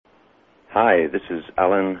Hi, this is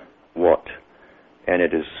Alan Watt, and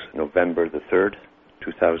it is November the 3rd,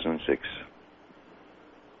 2006.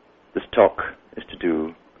 This talk is to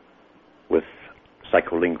do with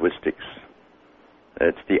psycholinguistics.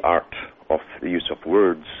 It's the art of the use of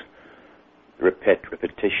words,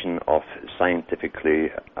 repetition of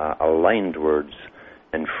scientifically aligned words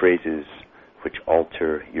and phrases which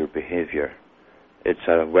alter your behavior. It's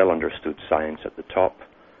a well-understood science at the top.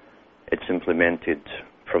 It's implemented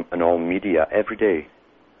in all media every day.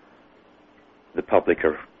 The public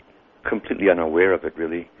are completely unaware of it,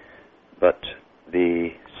 really, but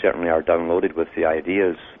they certainly are downloaded with the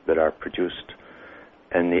ideas that are produced,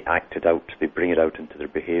 and they act it out, they bring it out into their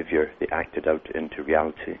behavior, they act it out into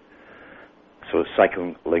reality. So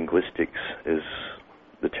psycholinguistics is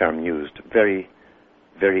the term used. Very,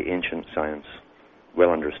 very ancient science,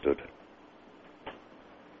 well understood.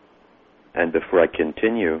 And before I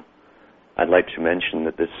continue, I'd like to mention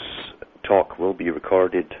that this talk will be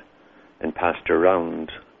recorded and passed around,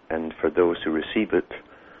 and for those who receive it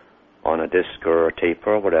on a disc or a tape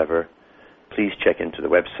or whatever, please check into the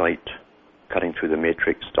website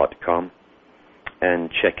cuttingthroughthematrix.com and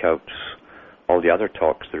check out all the other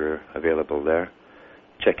talks that are available there.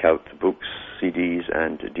 Check out the books, CDs,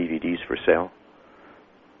 and DVDs for sale.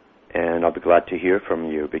 And I'll be glad to hear from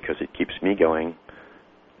you because it keeps me going.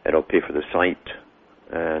 It'll pay for the site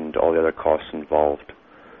and all the other costs involved.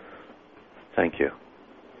 Thank you.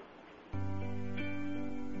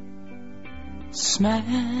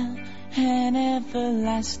 Smile, an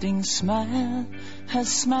everlasting smile. Her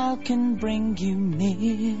smile can bring you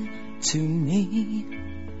near to me.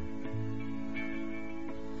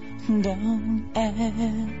 Don't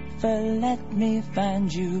ever let me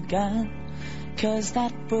find you gone, 'cause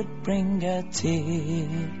that would bring a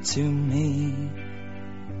tear to me.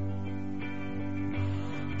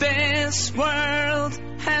 This world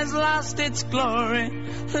has lost its glory.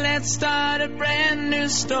 Let's start a brand new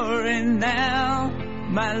story now,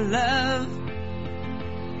 my love.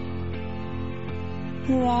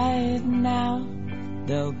 Right now,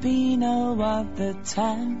 there'll be no other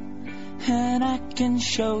time, and I can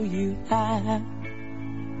show you how,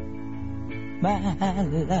 my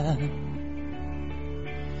love.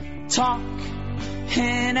 Talk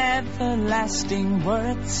in everlasting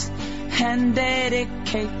words and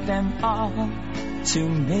dedicate them all to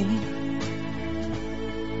me,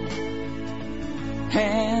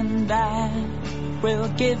 and I will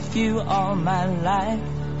give you all my life.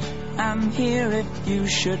 I'm here if you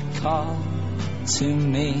should call to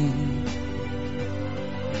me.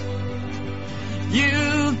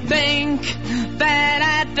 You think that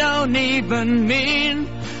I don't even mean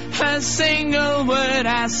a single word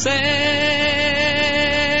I say.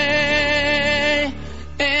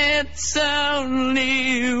 It's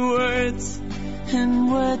only words,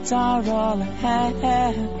 and words are all I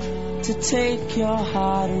have to take your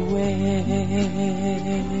heart away.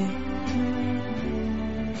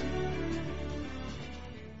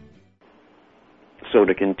 So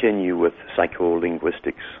to continue with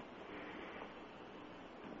psycholinguistics,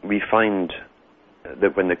 we find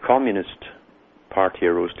that when the Communist Party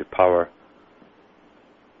arose to power,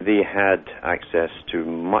 they had access to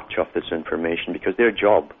much of this information because their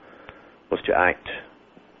job was to act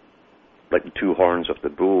like the two horns of the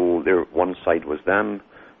bull. One side was them,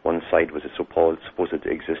 one side was the supposed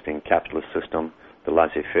existing capitalist system, the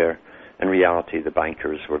laissez-faire. In reality, the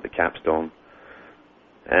bankers were the capstone.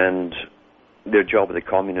 And their job of the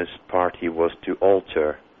Communist Party was to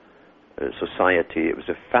alter society. It was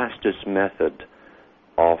the fastest method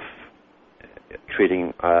of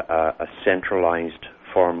creating a centralized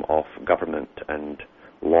form of government and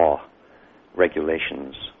law,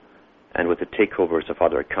 regulations. And with the takeovers of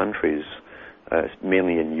other countries,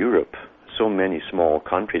 mainly in Europe, so many small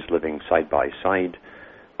countries living side by side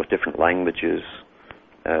with different languages,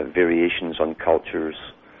 variations on cultures,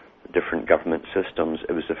 different government systems,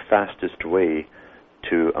 it was the fastest way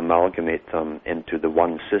to amalgamate them into the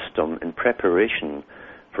one system in preparation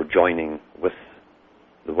for joining with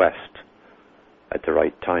the West at the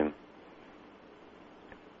right time.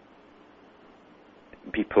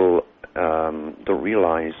 People don't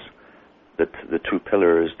realize that the two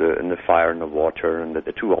pillars, the fire and the water, and that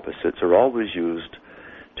the two opposites are always used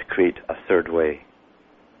to create a third way,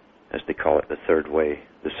 as they call it, the third way,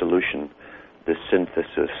 the solution, the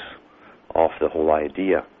synthesis of the whole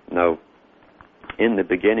idea. Now, in the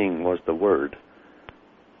beginning was the Word.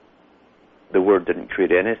 The Word didn't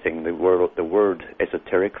create anything. The Word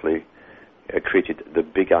esoterically created the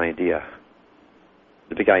big idea.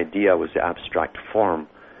 The big idea was the abstract form,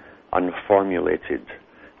 unformulated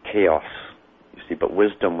chaos. You see, but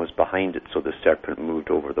wisdom was behind it, so the serpent moved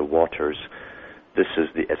over the waters. This is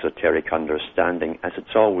the esoteric understanding, as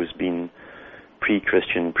it's always been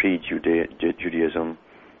pre-Christian, pre-Judaism,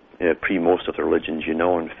 pre-most of the religions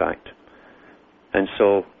in fact. And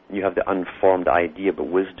so you have the unformed idea,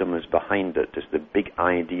 but wisdom is behind it. It's the big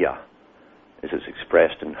idea, as it's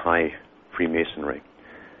expressed in high Freemasonry,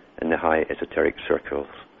 in the high esoteric circles.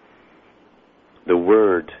 The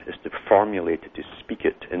word is to formulate it, to speak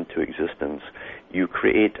it into existence. You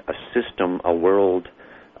create a system, a world,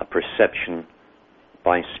 a perception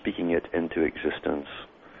by speaking it into existence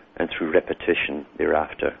and through repetition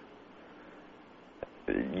thereafter.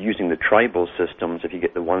 Using the tribal systems, if you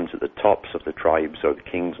get the ones at the tops of the tribes, or the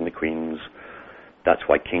kings and the queens, that's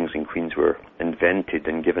why kings and queens were invented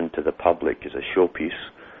and given to the public as a showpiece.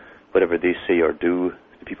 Whatever they say or do,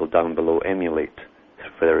 the people down below emulate,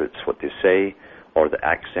 whether it's what they say or the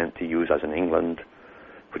accent they use, as in England,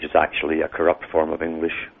 which is actually a corrupt form of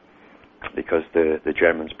English, because the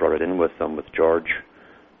Germans brought it in with them, with George,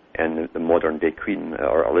 and the modern-day Queen,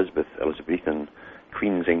 or Elizabethan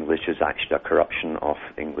Queen's English is actually a corruption of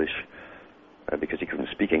English, because he couldn't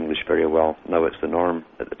speak English very well. Now it's the norm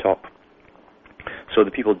at the top. So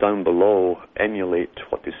the people down below emulate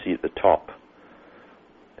what they see at the top.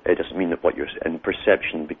 It doesn't mean that what you're in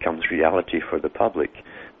perception becomes reality for the public,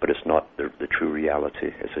 but it's not the true reality.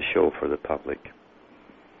 It's a show for the public.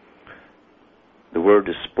 The word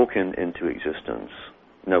is spoken into existence.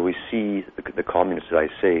 Now we see the communists, as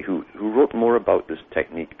I say, who wrote more about this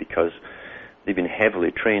technique because they've been heavily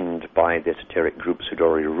trained by the esoteric groups who'd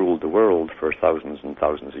already ruled the world for thousands and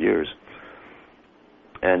thousands of years.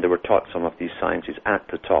 And they were taught some of these sciences at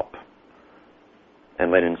the top.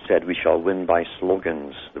 And Lenin said, we shall win by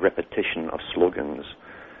slogans, the repetition of slogans.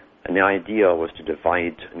 And the idea was to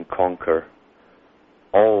divide and conquer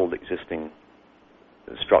all the existing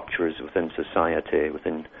structures within society,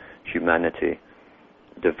 within humanity,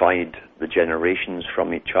 divide the generations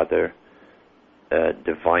from each other,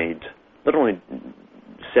 divide, not only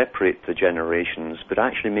separate the generations, but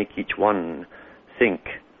actually make each one think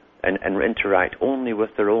and interact only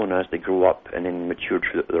with their own as they grow up and then mature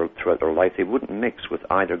throughout their life. They wouldn't mix with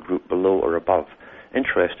either group below or above.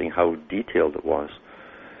 Interesting how detailed it was.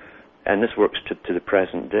 And this works to the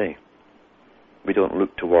present day. We don't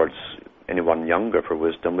look towards anyone younger for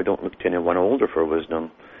wisdom. We don't look to anyone older for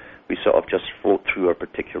wisdom. We sort of just float through a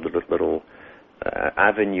particular little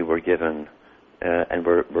avenue we're given, and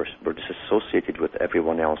we're disassociated with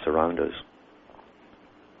everyone else around us.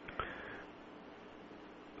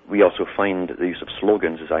 We also find the use of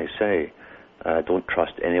slogans, as I say, don't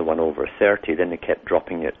trust anyone over 30. Then they kept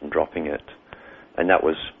dropping it. And that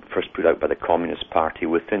was first put out by the Communist Party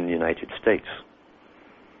within the United States.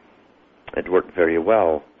 It worked very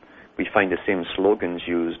well. We find the same slogans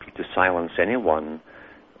used to silence anyone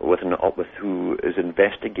with who is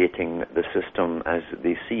investigating the system as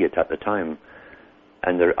they see it at the time.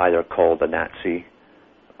 And they're either called a Nazi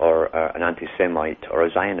or an anti-Semite or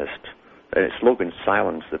a Zionist. Slogans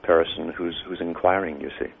silence the person who's inquiring, you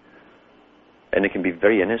see. And it can be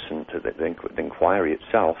very innocent, the inquiry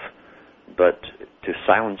itself, but to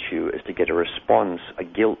silence you is to get a response, a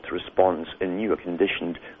guilt response in you, a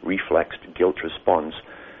conditioned, reflexed guilt response,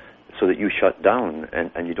 so that you shut down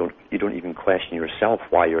and you don't even question yourself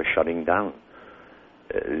why you're shutting down.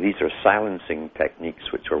 These are silencing techniques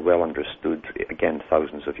which were well understood, again,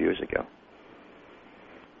 thousands of years ago.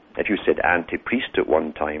 If you said anti-priest at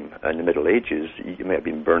one time in the Middle Ages, you may have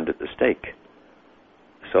been burned at the stake.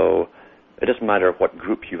 So it doesn't matter what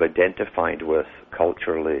group you've identified with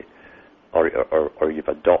culturally or you've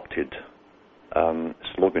adopted,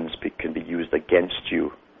 slogans can be used against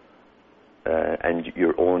you, and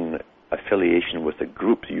your own affiliation with the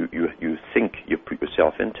group you think you put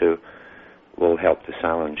yourself into will help to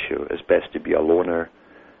silence you. It's best to be a loner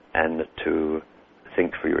and to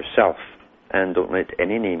think for yourself. And don't let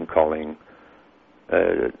any name-calling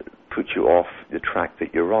put you off the track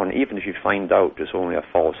that you're on. Even if you find out it's only a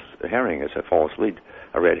false herring, it's a false lead,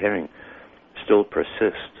 a red herring, still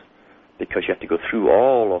persist, because you have to go through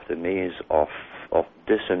all of the maze of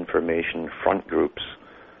disinformation front groups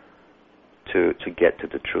to get to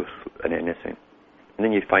the truth in anything. And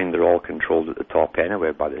then you find they're all controlled at the top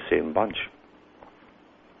anyway by the same bunch.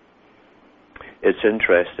 It's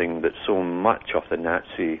interesting that so much of the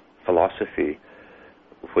Nazi philosophy,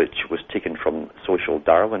 which was taken from social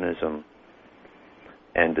Darwinism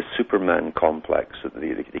and the Superman complex that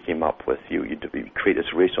they came up with, you create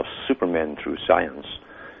this race of supermen through science,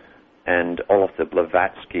 and all of the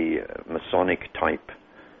Blavatsky Masonic type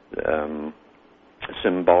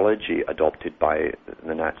symbology adopted by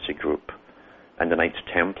the Nazi group and the Knights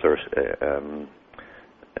Templar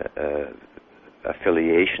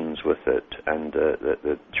affiliations with it, and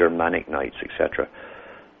the Germanic Knights, etc.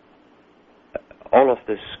 All of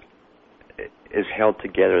this is held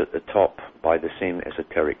together at the top by the same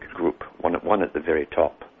esoteric group, one at the very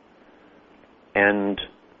top. And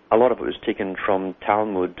a lot of it was taken from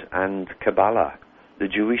Talmud and Kabbalah, the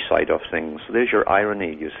Jewish side of things. So there's your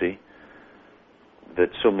irony, you see, that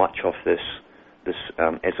so much of this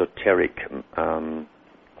esoteric,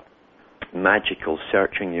 magical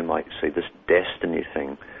searching, you might say, this destiny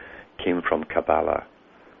thing, came from Kabbalah,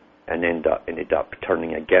 and ended up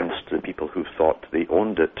turning against the people who thought they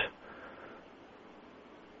owned it.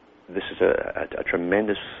 This is a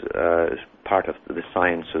tremendous part of the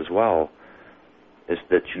science as well, is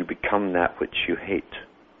that you become that which you hate.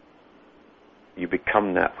 You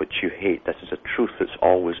become that which you hate. This is a truth that's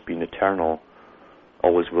always been eternal,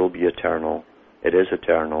 always will be eternal. It is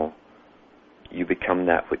eternal. You become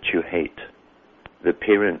that which you hate. The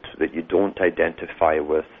parent that you don't identify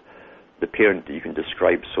with, the parent that you can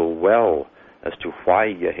describe so well as to why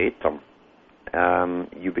you hate them,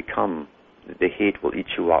 you become. The hate will eat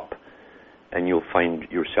you up, and you'll find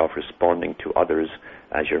yourself responding to others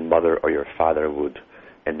as your mother or your father would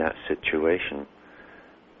in that situation.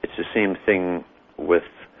 It's the same thing with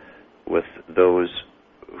those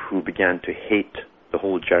who began to hate the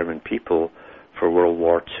whole German people for World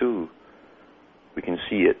War II. We can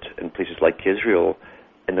see it in places like Israel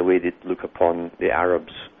in the way they look upon the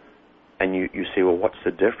Arabs. And you say, well, what's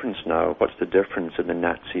the difference now? What's the difference in the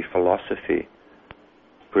Nazi philosophy,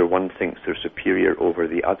 where one thinks they're superior over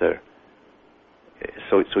the other?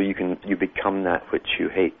 So you become that which you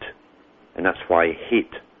hate. And that's why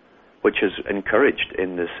hate, which is encouraged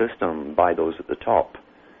in the system by those at the top,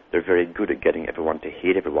 they're very good at getting everyone to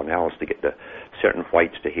hate everyone else, to get the certain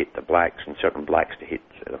whites to hate the blacks, and certain blacks to hate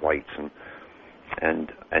the whites,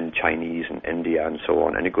 and Chinese and India and so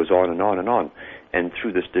on, and it goes on and on and on. And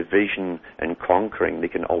through this division and conquering, they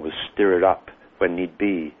can always stir it up when need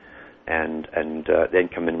be, and then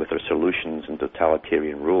come in with their solutions and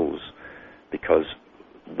totalitarian rules, because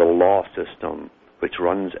the law system, which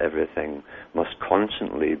runs everything, must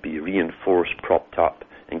constantly be reinforced, propped up,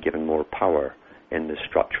 and given more power in the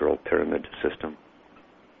structural pyramid system.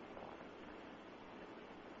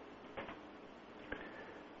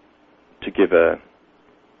 To give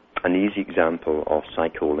an easy example of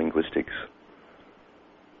psycholinguistics,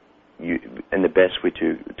 and the best way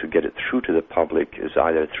to get it through to the public is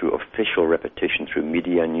either through official repetition, through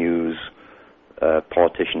media news.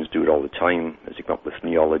 Politicians do it all the time, as they come up with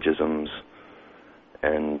neologisms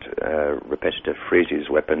and repetitive phrases,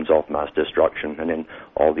 weapons of mass destruction, and then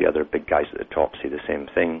all the other big guys at the top say the same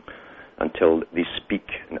thing until they speak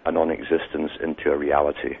a non-existence into a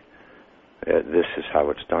reality. This is how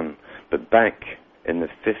it's done. But back in the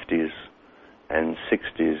 50s and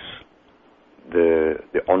 60s,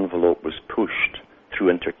 the envelope was pushed through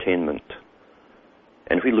entertainment.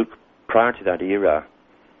 And if we look prior to that era,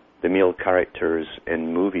 the male characters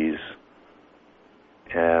in movies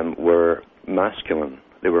were masculine.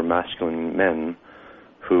 They were masculine men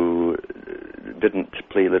who didn't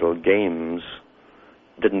play little games,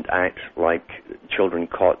 didn't act like children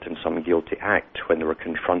caught in some guilty act when they were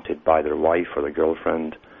confronted by their wife or their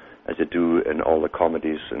girlfriend, as they do in all the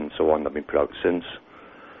comedies and so on that have been put out since.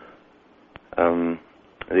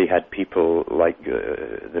 They had people like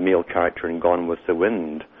the male character in Gone with the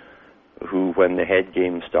Wind, who, when the head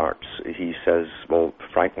game starts, he says, well,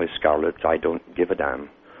 frankly, Scarlett, I don't give a damn.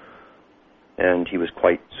 And he was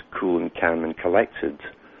quite cool and calm and collected.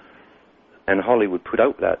 And Hollywood put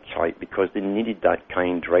out that type because they needed that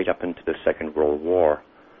kind right up into the Second World War.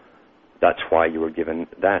 That's why you were given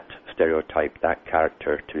that stereotype, that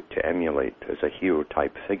character to emulate as a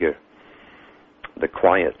hero-type figure. The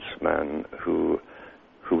quiet man who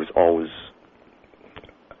was always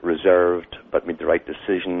reserved but made the right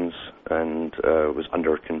decisions and was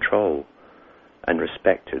under control and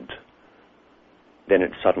respected. Then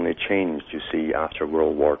it suddenly changed, you see, after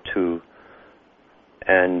World War II,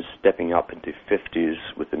 and stepping up into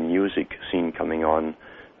 50s with the music scene coming on,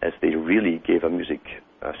 as they really gave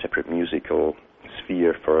a separate musical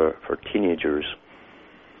sphere for teenagers.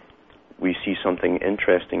 We see something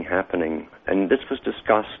interesting happening, and this was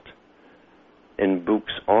discussed in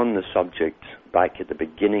books on the subject back at the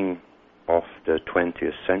beginning of the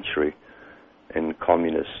 20th century in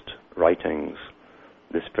communist writings,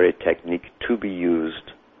 this very technique to be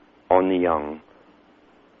used on the young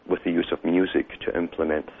with the use of music to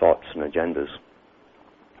implement thoughts and agendas.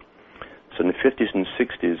 So in the 50s and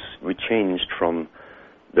 60s, we changed from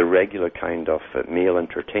the regular kind of male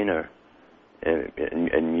entertainer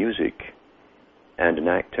in music and in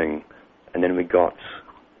acting. And then we got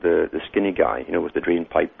the skinny guy, with the drain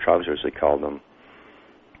pipe trousers, they call them.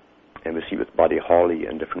 And we see with Buddy Holly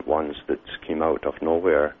and different ones that came out of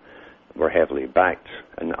nowhere were heavily backed.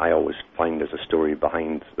 And I always find there's a story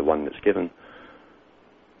behind the one that's given.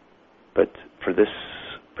 But for this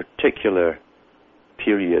particular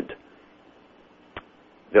period,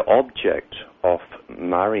 the object of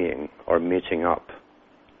marrying or mating up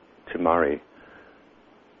to marry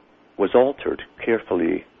was altered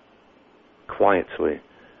carefully, quietly,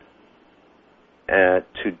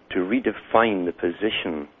 to redefine the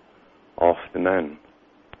position of the man.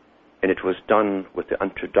 And it was done with the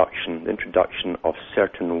introduction of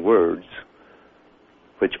certain words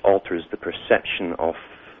which alters the perception of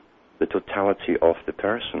the totality of the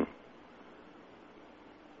person.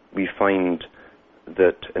 We find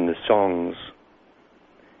that in the songs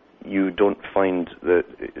you don't find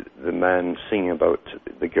the man singing about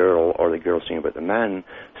the girl or the girl singing about the man.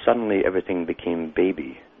 Suddenly everything became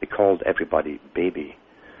baby. They called everybody baby.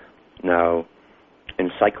 Now, in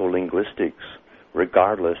psycholinguistics,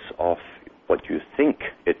 regardless of what you think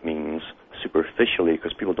it means superficially,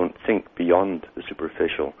 because people don't think beyond the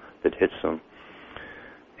superficial that hits them,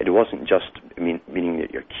 it wasn't just meaning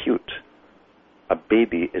that you're cute. A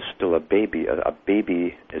baby is still a baby. A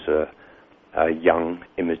baby is a young,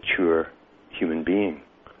 immature human being.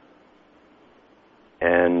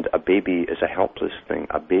 And a baby is a helpless thing.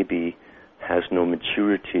 A baby has no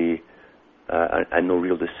maturity and no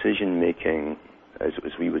real decision-making, as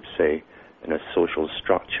we would say, in a social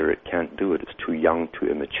structure. It can't do it. It's too young, too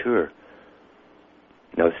immature.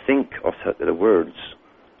 Now think of the words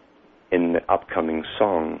in the upcoming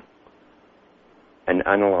song and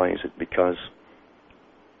analyze it, because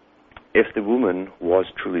if the woman was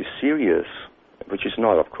truly serious, which is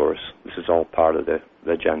not, of course, this is all part of the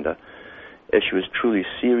agenda, if she was truly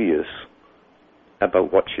serious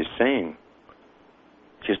about what she's saying,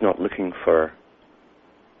 she's not looking for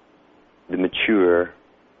the mature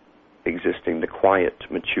existing, the quiet,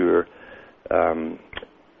 mature,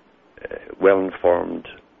 well-informed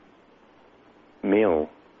male.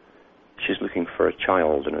 She's looking for a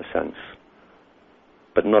child, in a sense,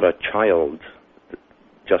 but not a child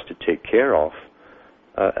just to take care of,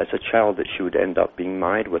 as a child that she would end up being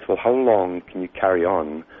married with. Well, how long can you carry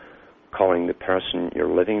on calling the person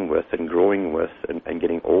you're living with and growing with and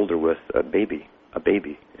getting older with a baby,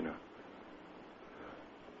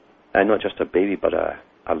 And not just a baby, but a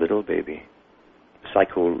little baby.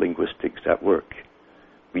 Psycholinguistics at work.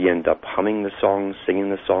 We end up humming the songs, singing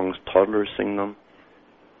the songs, toddlers sing them.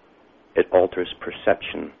 It alters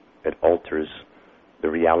perception. It alters the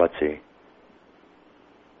reality.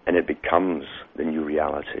 And it becomes the new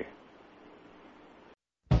reality.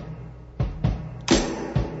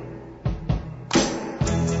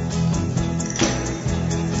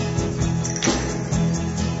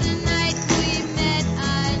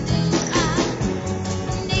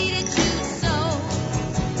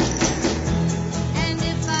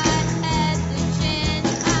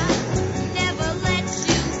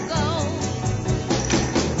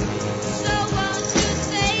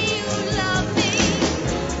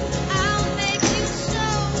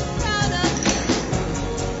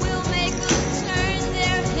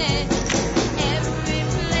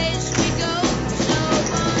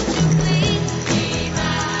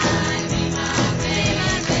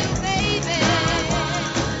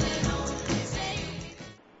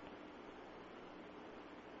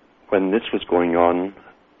 When this was going on,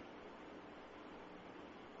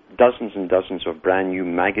 dozens and dozens of brand new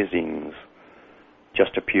magazines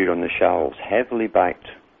just appeared on the shelves, heavily backed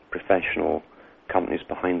professional companies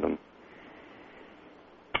behind them.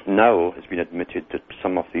 Now it's been admitted that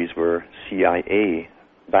some of these were CIA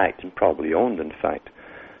backed and probably owned, in fact.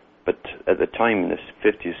 But at the time, in the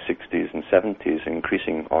 50s, 60s and 70s,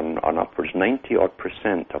 increasing on upwards,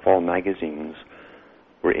 90% of all magazines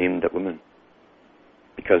were aimed at women.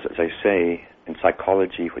 Because, as I say, in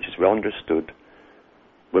psychology, which is well understood,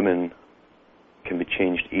 women can be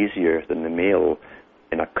changed easier than the male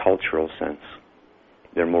in a cultural sense.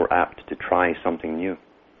 They're more apt to try something new.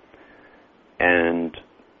 And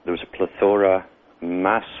there was a plethora,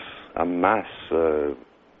 a mass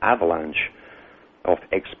avalanche of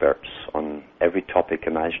experts on every topic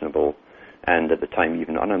imaginable, and at the time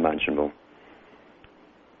even unimaginable,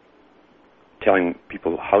 telling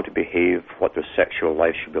people how to behave, what their sexual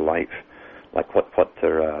life should be like what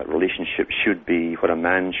their relationship should be, what a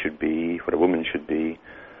man should be, what a woman should be.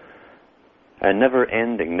 A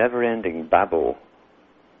never-ending babble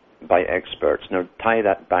by experts. Now tie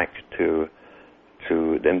that back to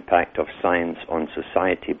the impact of science on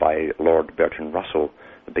society by Lord Bertrand Russell,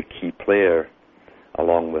 the big key player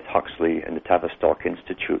along with Huxley and the Tavistock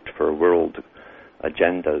Institute for World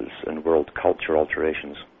Agendas and World Culture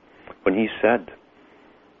Alterations. When he said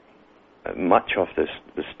much of this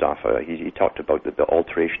stuff, he talked about the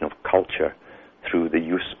alteration of culture through the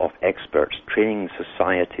use of experts, training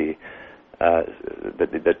society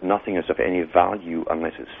that nothing is of any value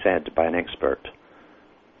unless it's said by an expert.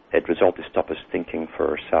 It resulted to stop us thinking for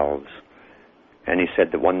ourselves. And he said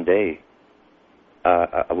that one day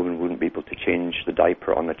a woman wouldn't be able to change the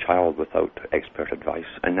diaper on a child without expert advice,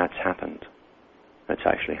 and that's happened. That's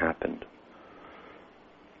actually happened.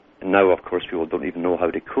 And now, of course, people don't even know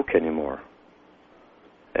how to cook anymore.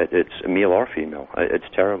 It's male or female. It's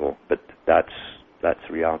terrible, but that's the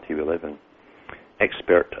reality we live in.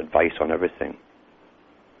 Expert advice on everything.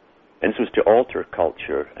 And this was to alter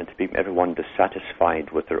culture and to make everyone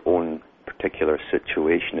dissatisfied with their own particular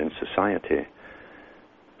situation in society.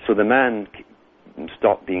 So the man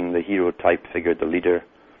stopped being the hero type figure, the leader,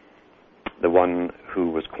 the one who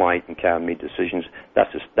was quiet and calm, made decisions.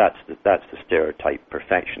 That's the stereotype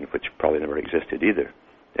perfection, which probably never existed either,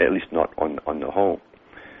 at least not on the whole,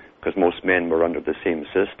 because most men were under the same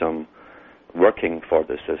system, working for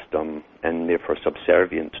the system, and therefore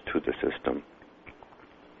subservient to the system.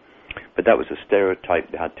 But that was a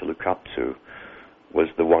stereotype they had to look up to, was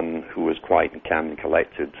the one who was quiet and calm and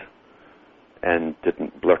collected and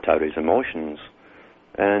didn't blurt out his emotions.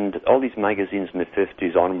 And all these magazines in the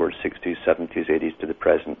 50s onwards, 60s, 70s, 80s to the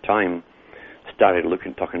present time started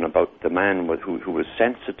talking about the man who was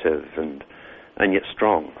sensitive and yet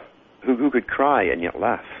strong, who could cry and yet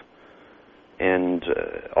laugh. And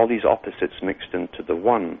all these opposites mixed into the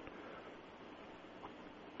one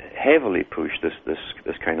heavily pushed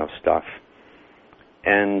this kind of stuff.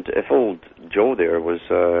 And if old Joe there was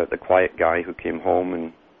the quiet guy who came home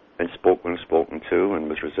and spoke when spoken to and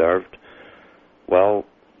was reserved, well,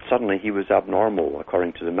 suddenly he was abnormal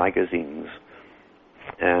according to the magazines,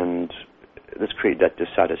 and this created that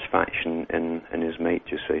dissatisfaction in his mate,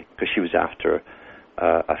 you see, because she was after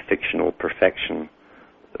a fictional perfection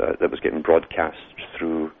that was getting broadcast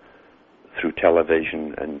through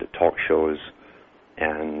television and talk shows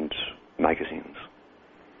and magazines.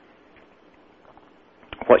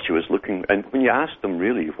 What she was looking, and when you ask them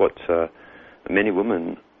really what many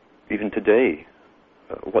women, even today,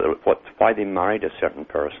 why they married a certain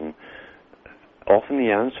person, often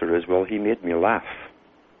the answer is, well, he made me laugh.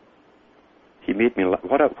 He made me laugh.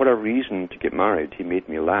 What a reason to get married. He made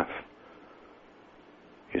me laugh.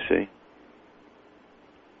 You see?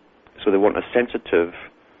 So they want a sensitive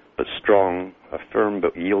but strong, a firm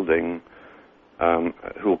but yielding,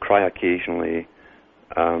 who will cry occasionally,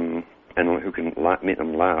 and who can make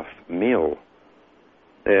them laugh, male.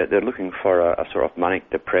 They're looking for a sort of manic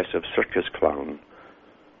depressive circus clown.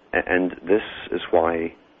 And this is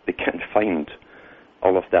why they can't find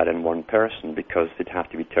all of that in one person, because they'd have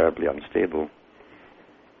to be terribly unstable.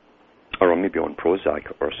 Or maybe on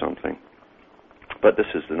Prozac or something. But this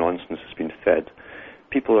is the nonsense that's been fed.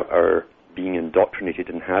 People are being indoctrinated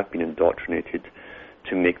and have been indoctrinated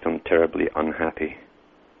to make them terribly unhappy.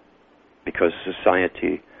 Because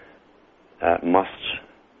society must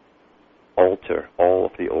alter all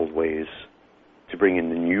of the old ways to bring in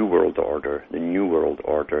the new world order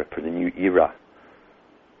for the new era,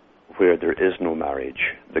 where there is no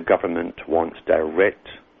marriage. The government wants direct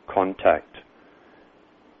contact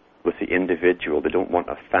with the individual. They don't want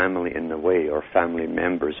a family in the way or family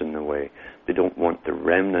members in the way. They don't want the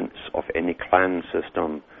remnants of any clan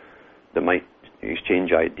system that might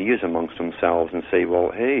exchange ideas amongst themselves and say,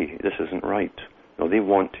 well, hey, this isn't right. No, they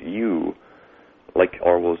want you, like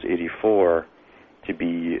Orwell's 84, to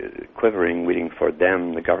be quivering, waiting for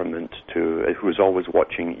them, the government, who is always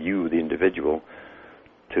watching you, the individual,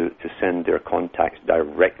 to send their contacts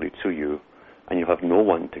directly to you, and you'll have no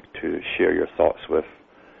one to share your thoughts with.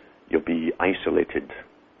 You'll be isolated,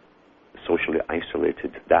 socially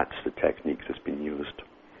isolated. That's the technique that's been used.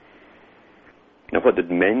 Now, what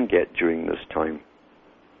did men get during this time?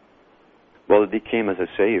 Well, they came, as I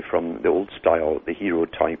say, from the old style, the hero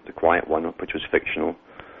type, the quiet one, which was fictional,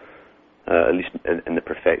 at least in the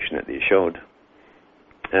perfection that they showed.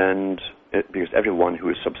 And because everyone who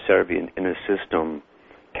is subservient in a system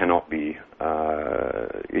cannot be,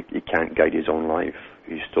 he can't guide his own life.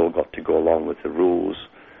 He's still got to go along with the rules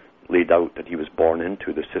laid out that he was born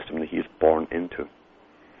into, the system that he is born into.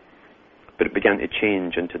 But it began to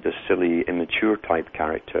change into this silly, immature type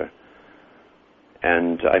character.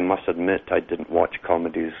 And I must admit, I didn't watch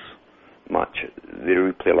comedies much. They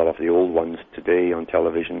replay a lot of the old ones today on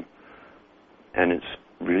television. And it's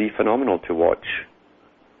really phenomenal to watch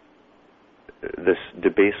this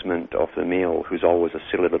debasement of the male, who's always a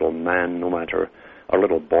silly little man, no matter or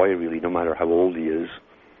little boy really, no matter how old he is,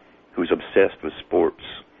 who's obsessed with sports,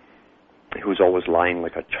 who's always lying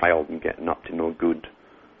like a child and getting up to no good,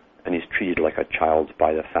 and he's treated like a child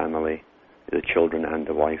by the family, the children and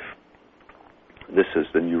the wife. This is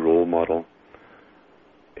the new role model.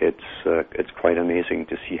 It's quite amazing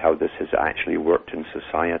to see how this has actually worked in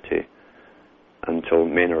society until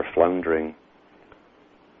men are floundering.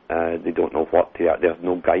 They don't know what they are. They have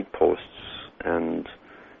no guideposts. And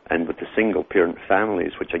with the single-parent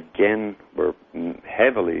families, which again were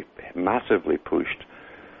heavily, massively pushed,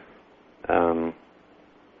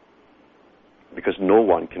 because no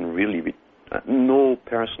one can really be, no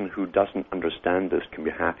person who doesn't understand this can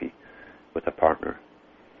be happy with a partner.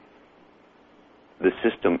 The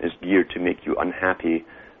system is geared to make you unhappy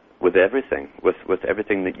with everything. With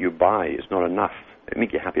everything that you buy is not enough. It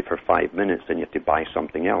makes you happy for 5 minutes, then you have to buy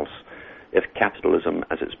something else. If capitalism,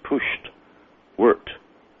 as it's pushed, worked,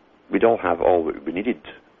 we'd all have all that we needed.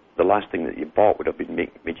 The last thing that you bought would have been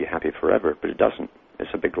made you happy forever, but it doesn't.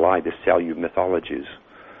 It's a big lie. They sell you mythologies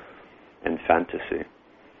and fantasy.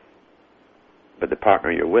 But the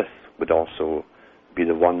partner you're with would also be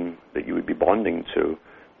the one that you would be bonding to.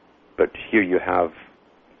 But here you have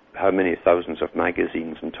how many thousands of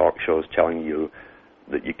magazines and talk shows telling you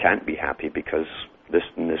that you can't be happy because this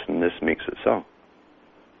and this and this makes it so.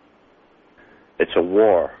 It's a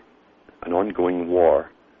war, an ongoing war,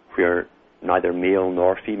 where neither male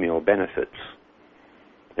nor female benefits.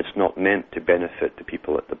 It's not meant to benefit the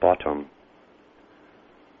people at the bottom.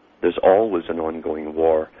 There's always an ongoing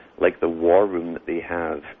war, like the war room that they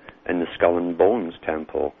have in the Skull and Bones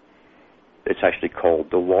temple. It's actually called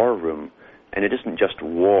the war room, and it isn't just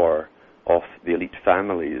war of the elite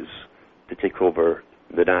families to take over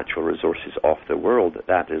the natural resources of the world.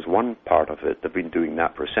 That is one part of it. They've been doing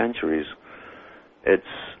that for centuries. It's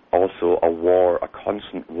also a war, a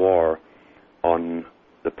constant war on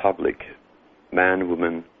the public, man,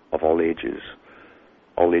 woman, of all ages,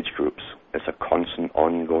 all age groups. It's a constant,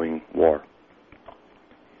 ongoing war.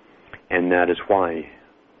 And that is why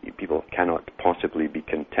people cannot possibly be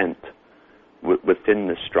content within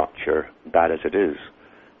the structure, bad as it is.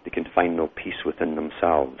 They can find no peace within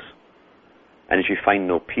themselves. And as you find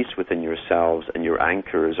no peace within yourselves and your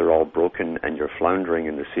anchors are all broken and you're floundering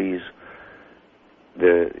in the seas,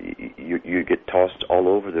 you get tossed all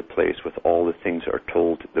over the place with all the things that are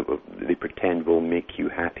told that they pretend will make you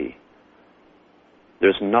happy.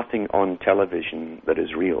 There's nothing on television that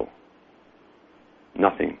is real.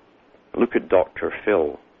 Nothing. Look at Dr.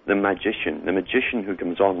 Phil, the magician who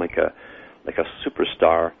comes on like a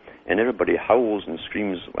superstar, and everybody howls and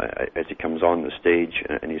screams as he comes on the stage,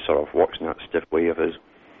 and he sort of walks in that stiff way of his.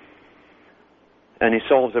 And he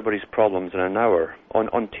solves everybody's problems in an hour. On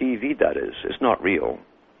TV, that is. It's not real.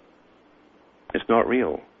 It's not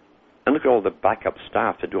real. And look at all the backup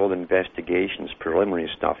staff to do all the investigations, preliminary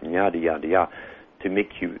stuff, and yada, yada, yada, to make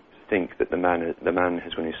you think that the man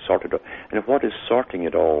is going to sort it out. And what is sorting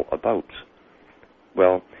it all about?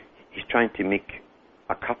 Well, he's trying to make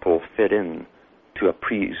a couple fit in to a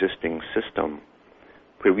pre-existing system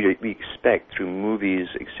where we expect, through movies,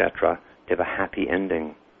 etc., to have a happy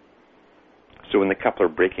ending. So when the couple are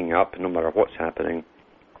breaking up, no matter what's happening,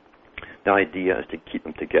 the idea is to keep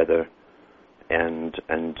them together and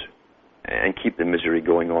keep the misery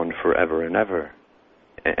going on forever and ever.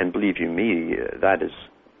 And believe you me, that is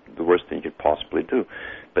the worst thing you could possibly do.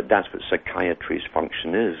 But that's what psychiatry's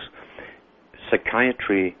function is.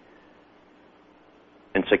 Psychiatry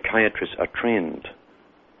and psychiatrists are trained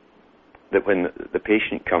that when the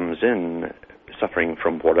patient comes in suffering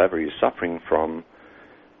from whatever he's suffering from,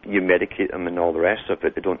 you medicate them and all the rest of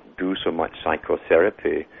it. They don't do so much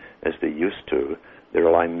psychotherapy as they used to. They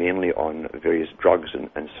rely mainly on various drugs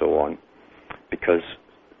and so on, because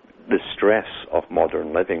the stress of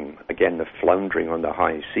modern living, again, the floundering on the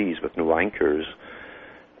high seas with no anchors,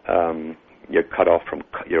 you're cut off from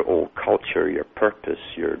your old culture, your purpose,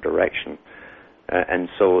 your direction. And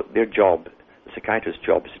so their job, the psychiatrist's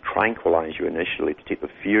job, is to tranquilize you initially, to take the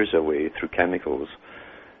fears away through chemicals.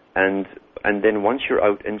 And then once you're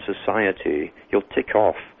out in society, he'll tick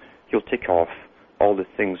off all the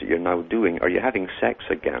things that you're now doing. Are you having sex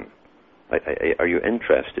again? Are you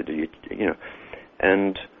interested?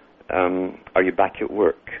 And are you back at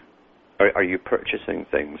work? Are you purchasing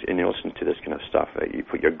things? And you listen to this kind of stuff.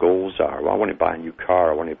 What your goals are. Well, I want to buy a new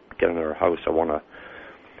car. I want to get another house.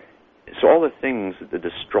 So all the things that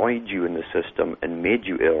destroyed you in the system and made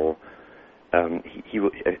you ill,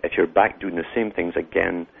 if you're back doing the same things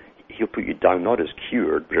again, he'll put you down not as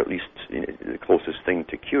cured, but at least the closest thing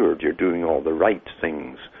to cured. You're doing all the right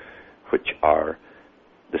things, which are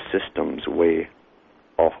the system's way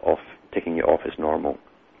of taking it off as normal.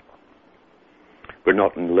 We're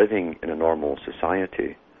not living in a normal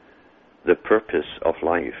society. The purpose of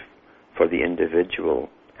life for the individual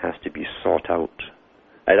has to be sought out.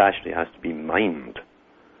 It actually has to be mined.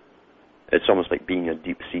 It's almost like being a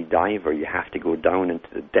deep-sea diver. You have to go down into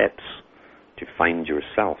the depths to find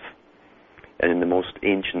yourself. And in the most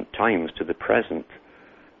ancient times to the present,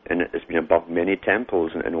 and it's been above many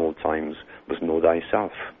temples in old times, was know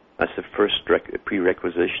thyself. That's the first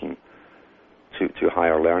prerequisition to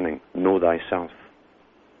higher learning. Know thyself.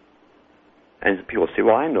 And people say,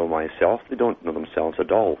 well, I know myself. They don't know themselves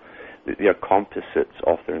at all. They are composites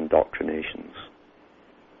of their indoctrinations.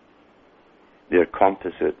 They are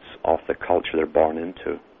composites of the culture they're born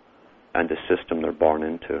into and the system they're born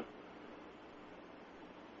into.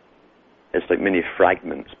 It's like many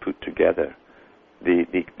fragments put together.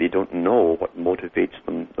 They don't know what motivates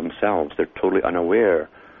them themselves. They're totally unaware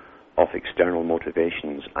of external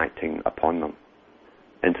motivations acting upon them.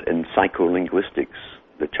 And in psycholinguistics,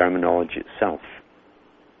 the terminology itself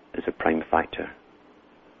is a prime factor.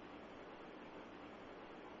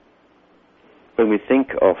 When we think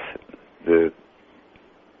of the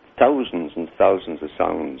thousands and thousands of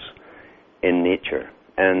sounds in nature,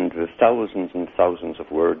 and the thousands and thousands of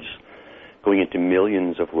words going into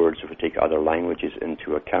millions of words if we take other languages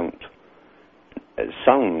into account,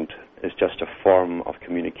 sound is just a form of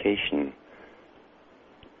communication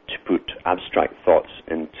to put abstract thoughts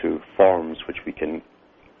into forms which we can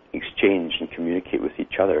exchange and communicate with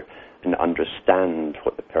each other and understand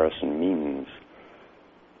what the person means.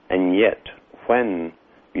 And yet, when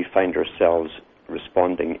we find ourselves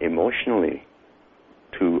responding emotionally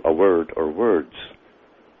to a word or words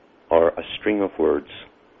or a string of words,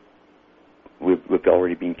 we've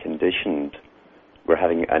already been conditioned. We're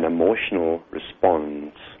having an emotional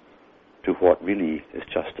response to what really is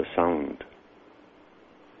just a sound.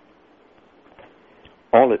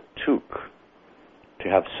 All it took to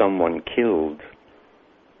have someone killed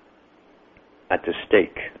at the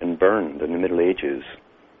stake and burned in the Middle Ages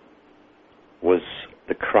was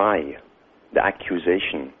the cry, the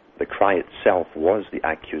accusation. The cry itself was the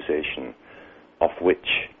accusation of witch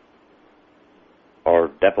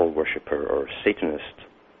or devil worshipper or Satanist.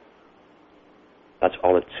 That's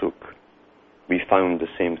all it took. We found the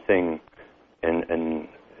same thing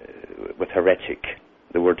with heretic,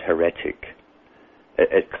 the word heretic.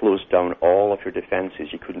 It closed down all of your defenses.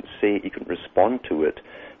 You couldn't respond to it,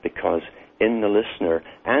 because in the listener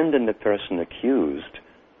and in the person accused,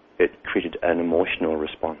 it created an emotional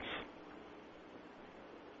response.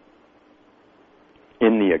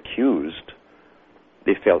 In the accused,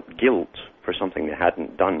 they felt guilt for something they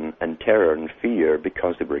hadn't done, and terror and fear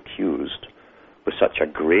because they were accused with such a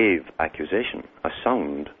grave accusation, a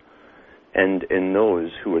sound. And in those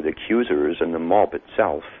who were the accusers and the mob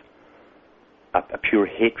itself, a pure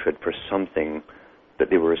hatred for something that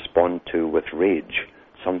they would respond to with rage,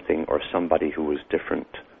 something or somebody who was different,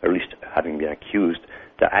 or at least having been accused.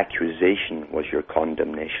 The accusation was your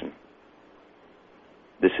condemnation.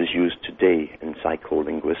 This is used today in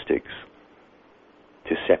psycholinguistics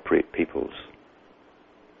to separate peoples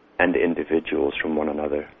and individuals from one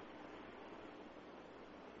another.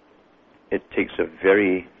 It takes a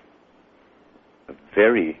very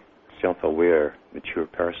self-aware, mature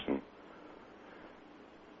person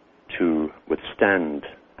to withstand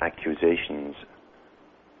accusations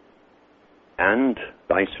and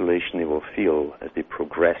the isolation they will feel as they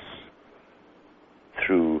progress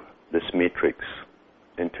through this matrix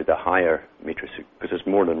into the higher matrix, because there's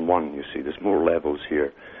more than one, you see. There's more levels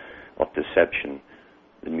here of deception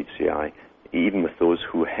than meets the eye. Even with those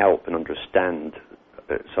who help and understand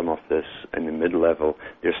some of this in the mid-level,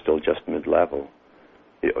 they're still just mid-level.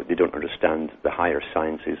 They don't understand the higher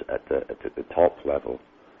sciences at the top level.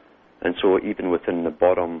 And so even within the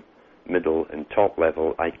bottom, middle, and top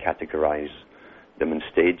level, I categorize them in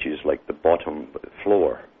stages, like the bottom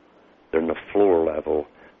floor. They're in the floor level.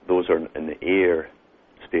 Those are in the air,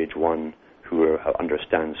 stage one, who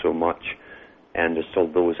understand so much. And there's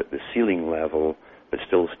still those at the ceiling level, but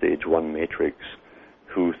still stage one matrix,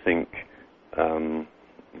 who think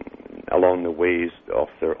along the ways of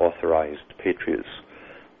their authorized patriots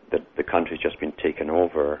that the country's just been taken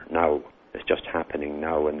over now. It's just happening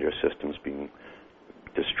now, and their system's being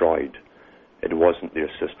destroyed. It wasn't their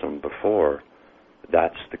system before.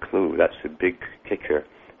 That's the clue. That's the big kicker.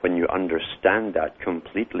 When you understand that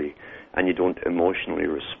completely, and you don't emotionally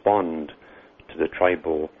respond to the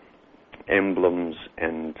tribal emblems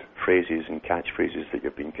and phrases and catchphrases that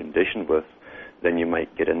you're being conditioned with, then you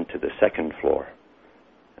might get into the second floor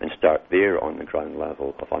and start there on the ground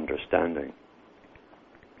level of understanding.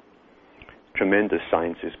 tremendous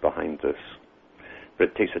sciences behind this. But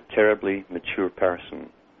it takes a terribly mature person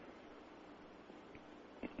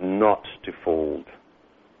not to fold,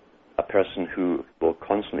 a person who will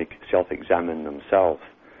constantly self-examine themselves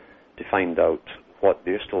to find out what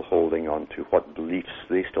they're still holding on to, what beliefs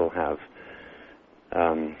they still have,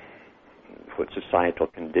 what societal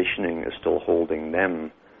conditioning is still holding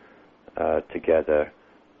them together,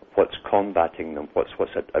 what's combating them, what's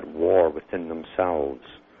at war within themselves,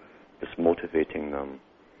 that's motivating them.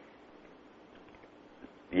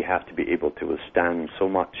 You have to be able to withstand so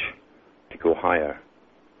much to go higher,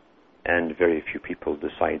 and very few people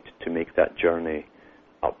decide to make that journey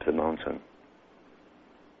up the mountain.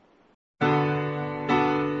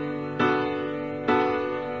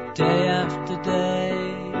 Day after day,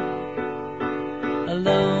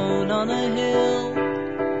 alone on a hill,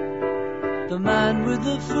 the man with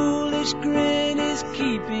the foolish grin is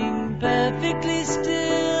keeping perfectly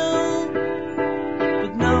still.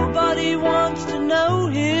 But nobody wants to know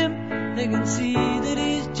him, they can see that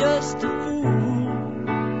he's just a fool.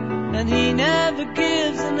 And he never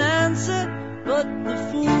gives an answer, but the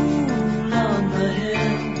fool on the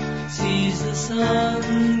hill sees the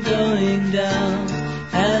sun going down,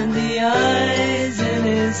 and the eyes in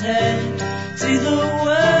his head see the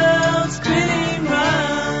world spinning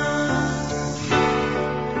round.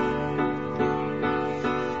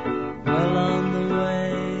 Well on the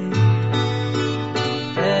way,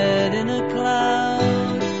 head in a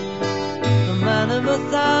cloud, the man of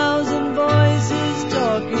 1,000 voices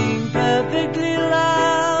talking perfectly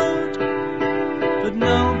loud, but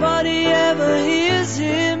nobody ever hears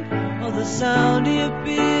him or the sound he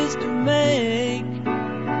appears to make.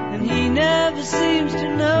 He never seems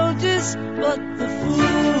to notice, but the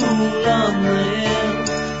fool on the hill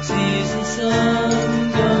sees the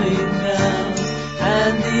sun going down,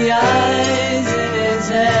 and the eyes in his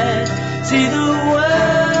head see the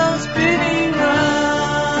world spinning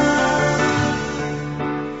round.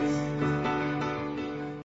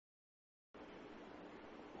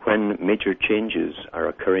 When major changes are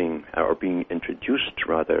occurring, or being introduced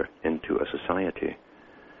rather, into a society,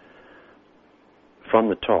 from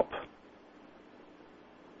the top,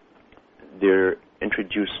 they're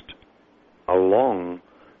introduced along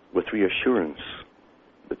with reassurance,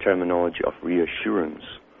 the terminology of reassurance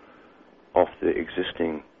of the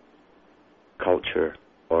existing culture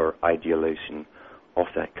or idealization of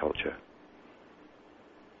that culture.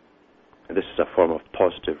 And this is a form of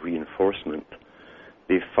positive reinforcement.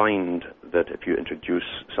 They find that if you introduce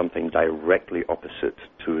something directly opposite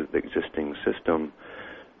to the existing system,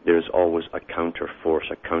 there's always a counterforce,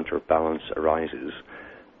 a counterbalance arises.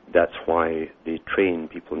 That's why they train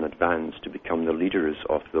people in advance to become the leaders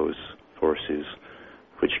of those forces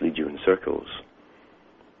which lead you in circles.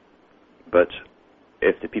 But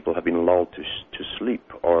if the people have been lulled to sleep,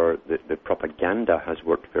 or the propaganda has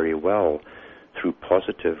worked very well through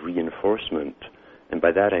positive reinforcement, and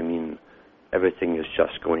by that I mean everything is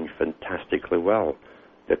just going fantastically well.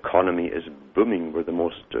 The economy is booming. We're the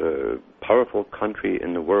most powerful country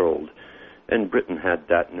in the world. And Britain had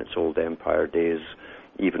that in its old empire days,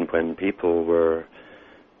 even when people were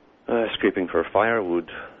scraping for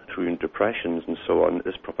firewood through depressions and so on.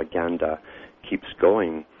 This propaganda keeps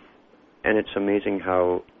going. And it's amazing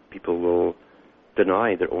how people will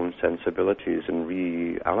deny their own sensibilities and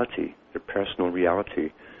reality, their personal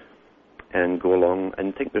reality, and go along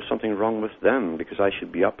and think there's something wrong with them because I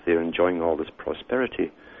should be up there enjoying all this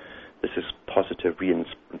prosperity. This is positive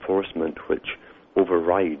reinforcement which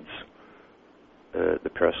overrides the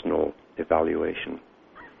personal evaluation.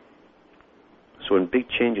 So when big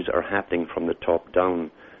changes are happening from the top down,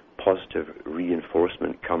 positive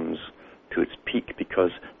reinforcement comes to its peak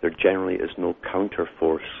because there generally is no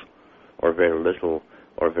counterforce, or very little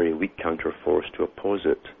or very weak counterforce to oppose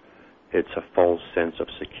it. It's a false sense of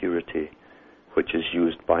security which is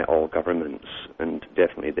used by all governments, and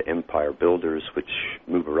definitely the empire builders which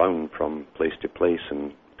move around from place to place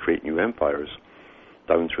and create new empires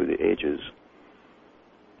down through the ages.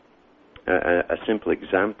 A simple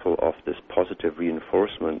example of this positive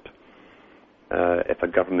reinforcement, if a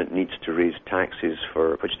government needs to raise taxes,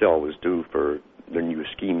 for which they always do for their new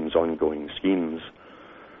schemes, ongoing schemes,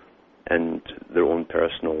 and their own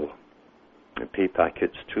personal pay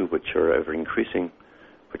packets too, which are ever increasing,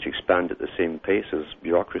 which expand at the same pace as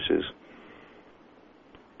bureaucracies,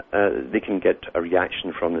 they can get a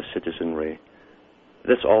reaction from the citizenry.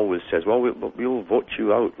 This always says, well, we'll vote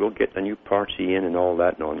you out, we'll get a new party in and all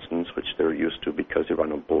that nonsense, which they're used to because they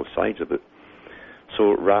run on both sides of it.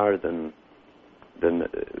 So rather than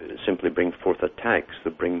simply bring forth a tax,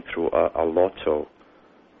 they bring through a lotto.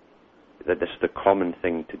 That is the common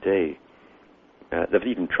thing today. They've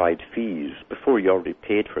even tried fees. Before, you already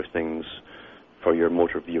paid for things, for your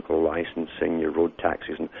motor vehicle licensing, your road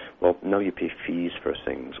taxes, and well, now you pay fees for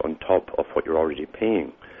things on top of what you're already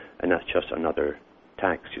paying, and that's just another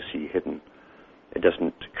tax you see hidden. It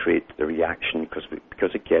doesn't create the reaction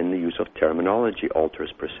because again, the use of terminology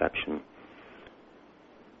alters perception.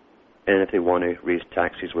 And if they want to raise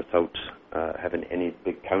taxes without having any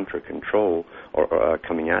big counter control or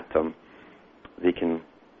coming at them, they can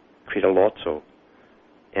create a lotto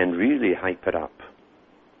and really hype it up.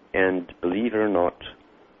 And believe it or not,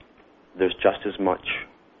 there's just as much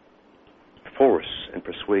force and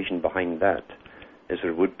persuasion behind that as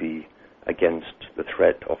there would be against the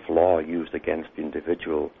threat of law used against the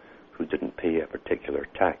individual who didn't pay a particular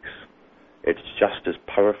tax. It's just as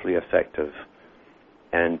powerfully effective,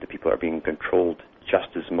 and the people are being controlled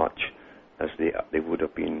just as much as they would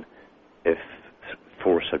have been if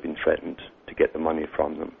force had been threatened to get the money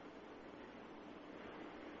from them.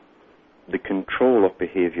 The control of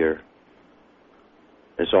behavior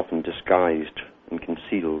is often disguised and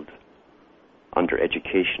concealed under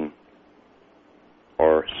education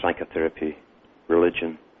or psychotherapy,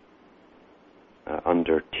 religion,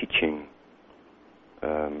 under teaching,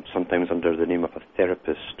 sometimes under the name of a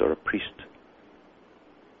therapist or a priest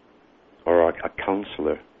or a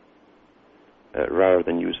counselor, rather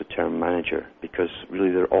than use the term manager, because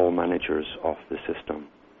really they're all managers of the system.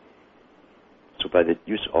 So by the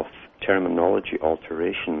use of terminology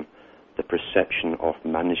alteration, the perception of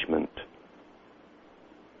management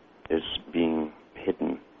is being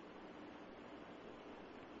hidden.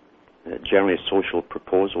 Generally, social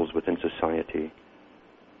proposals within society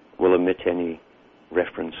will omit any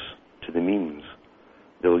reference to the means.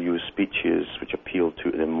 They'll use speeches which appeal to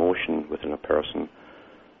an emotion within a person,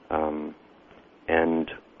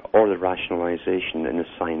 or the rationalization in the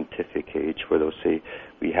scientific age where they'll say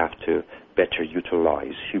we have to better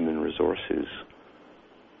utilize human resources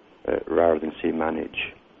rather than say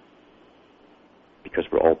manage, because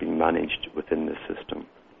we're all being managed within the system.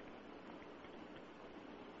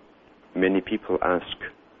 Many people ask,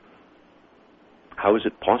 how is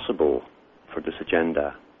it possible for this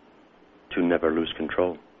agenda to never lose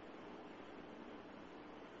control?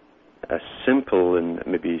 A simple and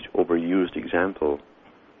maybe overused example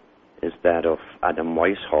is that of Adam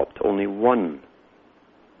Weishaupt, only one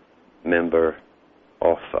member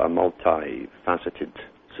of a multifaceted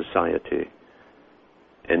society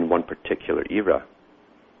in one particular era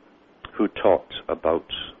who talked about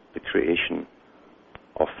the creation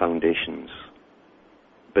of foundations,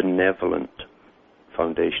 benevolent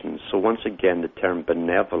foundations. So once again, the term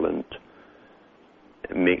benevolent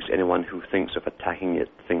makes anyone who thinks of attacking it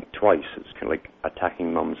think twice. It's kind of like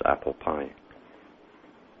attacking mum's apple pie.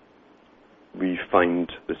 We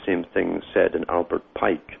find the same thing said in Albert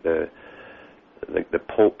Pike, the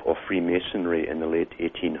Pope of Freemasonry in the late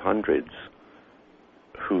 1800s,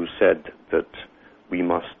 who said that we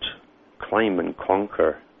must climb and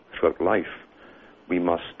conquer throughout life. We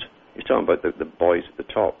must, he's talking about the boys at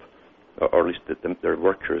the top, or at least their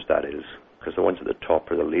workers, that is, because the ones at the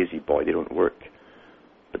top are the lazy boy, they don't work.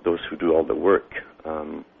 But those who do all the work,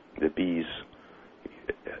 the bees,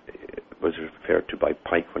 was referred to by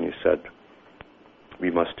Pike when he said, we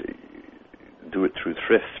must do it through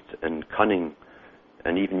thrift and cunning,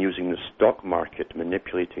 and even using the stock market,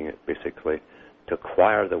 manipulating it basically, to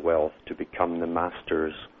acquire the wealth, to become the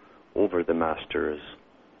masters over the masters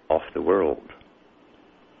of the world.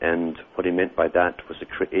 And what he meant by that was the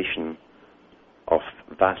creation of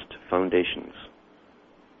vast foundations.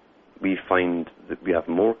 We find that we have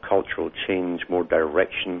more cultural change, more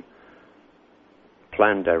direction,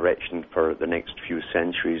 planned direction for the next few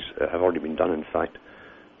centuries, have already been done in fact,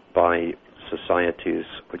 by societies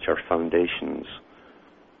which are foundations,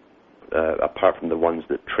 apart from the ones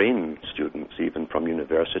that train students even from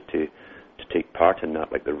university to take part in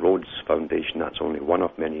that, like the Rhodes Foundation. That's only one of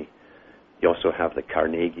many. You also have the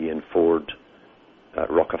Carnegie and Ford,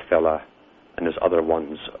 Rockefeller, and there's other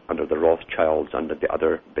ones under the Rothschilds, under the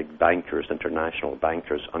other big bankers, international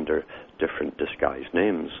bankers, under different disguised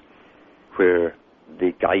names, where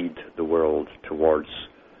they guide the world towards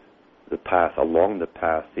the path, along the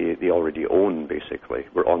path they already own, basically.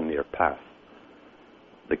 We're on their path.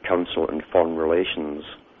 The Council on Foreign Relations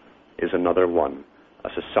is another one, a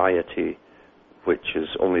society which is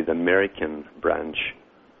only the American branch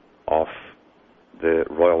of the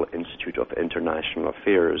Royal Institute of International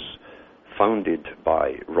Affairs, founded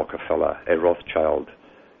by Rockefeller, Rothschild,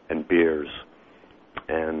 and Beers,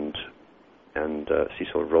 and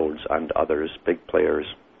Cecil Rhodes and others, big players,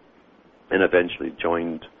 and eventually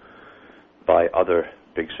joined by other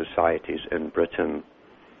big societies in Britain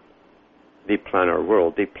they plan our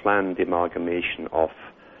world. They planned the amalgamation of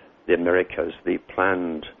the Americas. They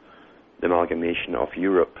planned the amalgamation of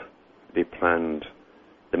Europe. They planned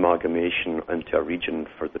the amalgamation into a region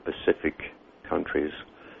for the Pacific countries.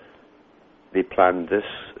 They planned this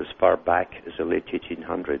as far back as the late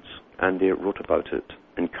 1800s, and they wrote about it.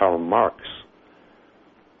 And Karl Marx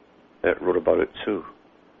wrote about it too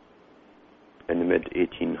in the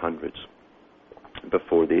mid-1800s,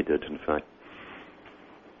 before they did, in fact.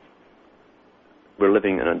 We're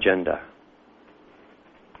living an agenda.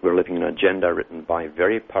 We're living an agenda written by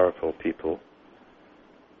very powerful people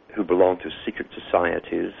who belong to secret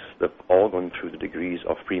societies. They've all gone through the degrees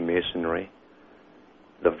of Freemasonry.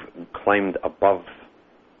 They've climbed above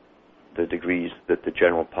the degrees that the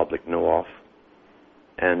general public know of,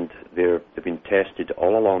 and they've been tested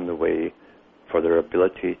all along the way for their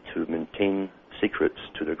ability to maintain secrets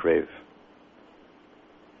to their grave.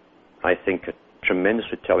 I think a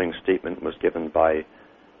tremendously telling statement was given by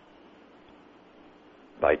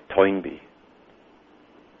Toynbee,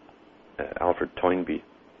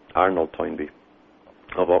 Arnold Toynbee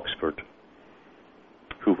of Oxford,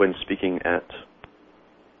 who, when speaking at,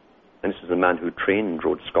 and this is the man who trained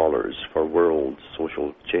Rhodes Scholars for world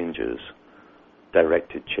social changes,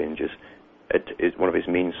 directed changes. It is one of his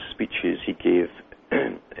main speeches he gave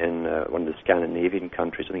in one of the Scandinavian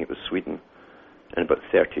countries, I think it was Sweden, in about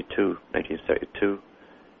 1932.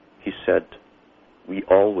 He said, "We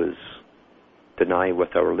always deny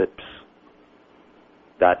with our lips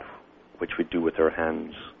that which we do with our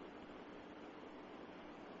hands."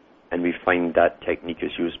 And we find that technique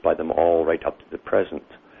is used by them all right up to the present.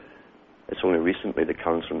 It's only recently the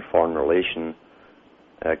Council on Foreign Relations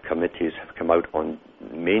committees have come out on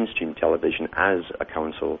mainstream television as a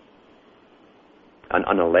council, an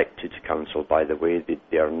unelected council, by the way.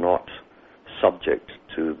 They are not subject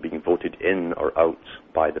to being voted in or out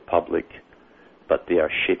by the public, but they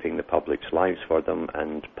are shaping the public's lives for them,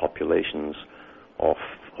 and populations of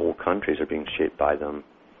whole countries are being shaped by them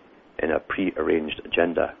in a pre-arranged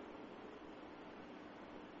agenda.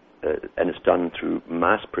 And it's done through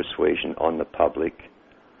mass persuasion on the public.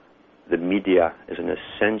 The media is an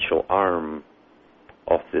essential arm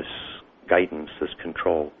of this guidance, this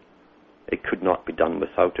control. It could not be done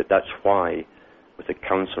without it. That's why, with the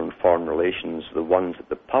Council on Foreign Relations, the ones that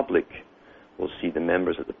the public will see, the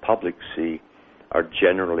members that the public see, are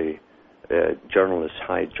generally journalists,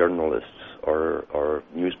 high journalists, or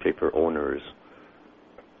newspaper owners,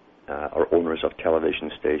 or owners of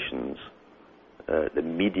television stations. The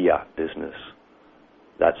media business,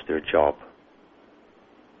 that's their job.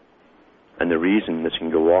 And the reason this can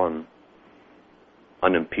go on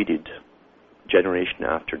unimpeded, generation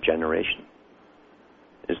after generation,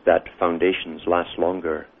 is that foundations last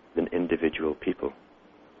longer than individual people.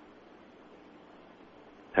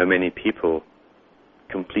 How many people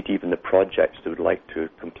complete even the projects they would like to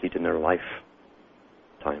complete in their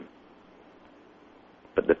lifetime?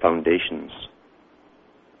 But the foundations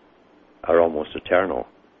are almost eternal,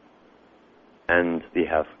 and they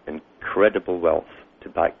have incredible wealth to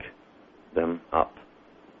back them up.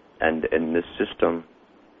 And in this system,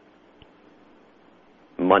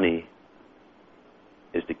 money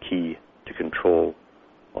is the key to control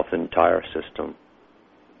of the entire system,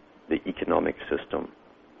 the economic system.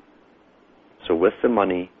 So with the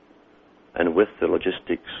money, and with the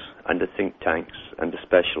logistics, and the think tanks, and the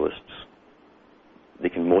specialists, they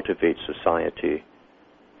can motivate society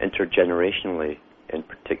intergenerationally in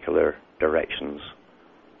particular directions,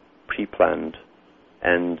 pre-planned,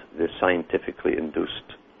 and the scientifically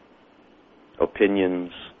induced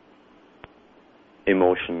opinions,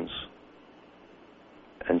 emotions,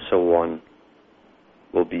 and so on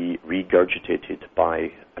will be regurgitated by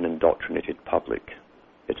an indoctrinated public.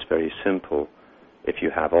 It's very simple. If you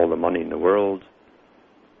have all the money in the world,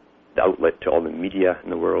 the outlet to all the media in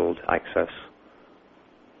the world, access,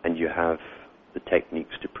 and you have the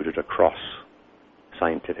techniques to put it across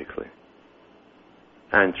scientifically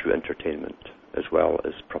and through entertainment, as well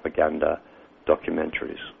as propaganda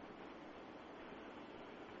documentaries.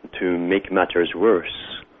 To make matters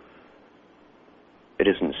worse, it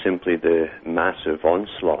isn't simply the massive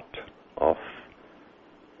onslaught of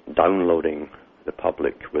downloading the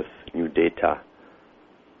public with new data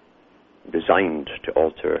designed to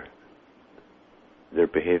alter their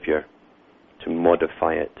behavior, to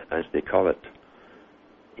modify it, as they call it.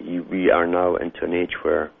 We are now into an age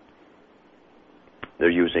where they're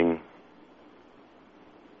using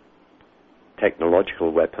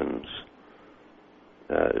technological weapons,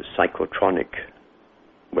 psychotronic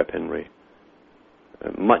weaponry,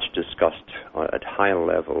 much discussed at high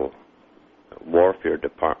level warfare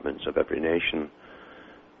departments of every nation,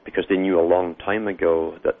 because they knew a long time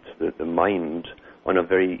ago that the mind, on a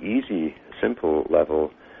very easy, simple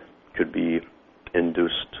level, could be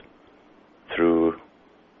induced through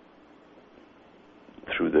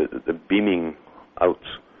the beaming out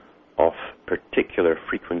of particular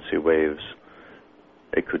frequency waves.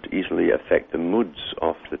 It could easily affect the moods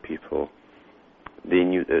of the people. They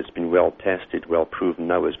knew that it's been well tested, well proven,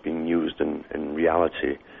 now it's being used in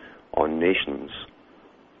reality on nations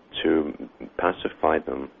to pacify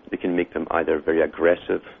them. They can make them either very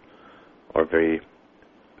aggressive or very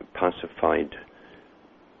pacified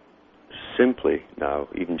simply now,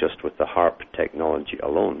 even just with the HAARP technology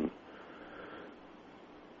alone.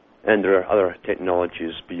 And there are other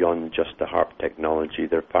technologies beyond just the HAARP technology.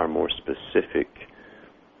 They're far more specific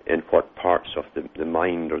in what parts of the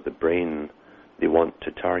mind or the brain they want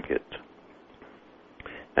to target.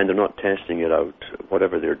 And they're not testing it out.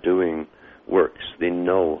 Whatever they're doing works. They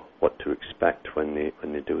know what to expect when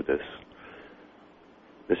they do this.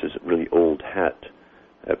 This is really old hat.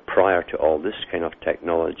 Prior to all this kind of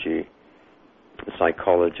technology,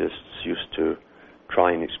 psychologists used to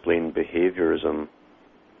try and explain behaviorism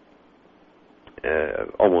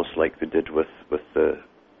almost like they did with the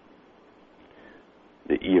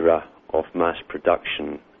era of mass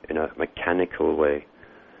production in a mechanical way,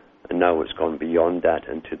 and now it's gone beyond that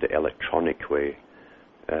into the electronic way.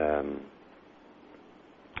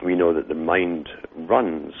 We know that the mind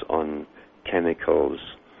runs on chemicals,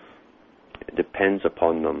 it depends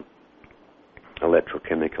upon them,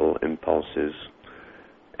 electrochemical impulses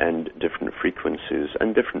and different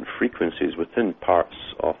frequencies within parts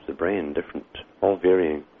of the brain, different, all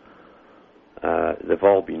varying. They've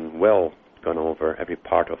all been well gone over. Every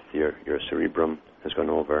part of your cerebrum has gone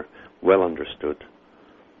over, well understood,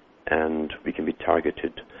 and we can be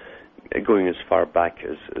targeted. Going as far back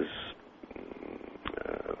as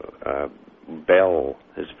Bell,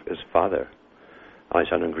 his father,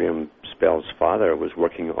 Alexander Graham Bell's father, was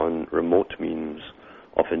working on remote means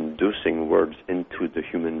of inducing words into the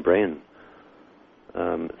human brain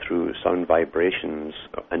through sound vibrations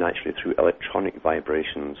and actually through electronic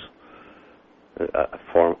vibrations,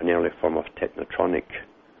 an early form of technotronic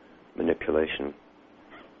manipulation.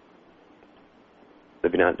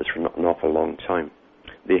 They've been at this for an awful long time.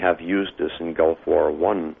 They have used this in Gulf War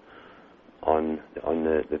I on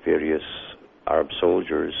the various Arab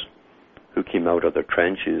soldiers who came out of their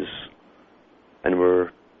trenches and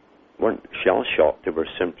weren't shell-shocked. They were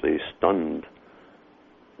simply stunned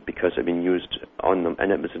because it had been used on them,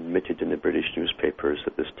 and it was admitted in the British newspapers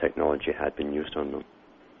that this technology had been used on them.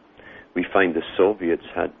 We find the Soviets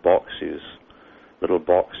had little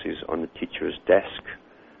boxes on the teacher's desk,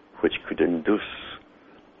 which could induce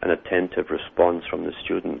an attentive response from the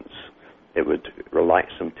students. It would relax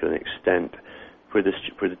them to an extent where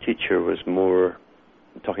the teacher was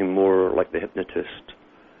talking more like the hypnotist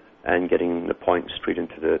and getting the point straight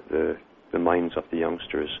into the minds of the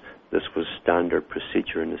youngsters. This was standard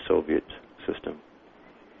procedure in the Soviet system.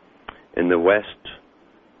 In the West,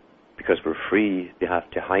 because we're free, they have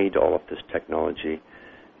to hide all of this technology,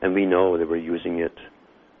 and we know they were using it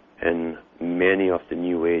in many of the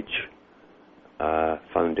New Age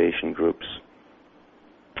foundation groups,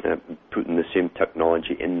 putting the same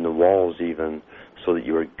technology in the walls even, so that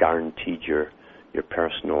you were guaranteed your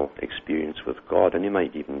personal experience with God, and He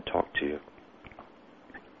might even talk to you.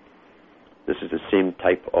 This is the same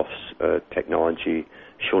type of technology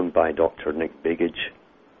shown by Dr. Nick Begich,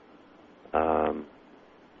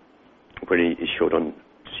 where he showed on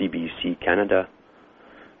CBC Canada,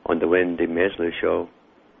 on the Wendy Mesley show,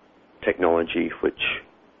 technology which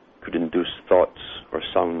could induce thoughts or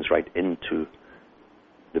sounds right into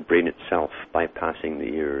the brain itself, bypassing the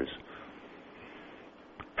ears.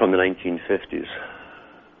 From the 1950s,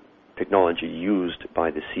 technology used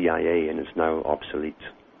by the CIA and is now obsolete.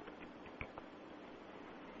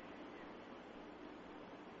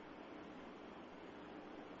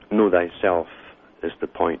 Know thyself is the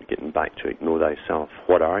point, getting back to it. Know thyself.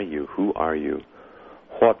 What are you? Who are you?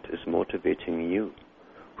 What is motivating you?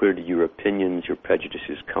 Where do your opinions, your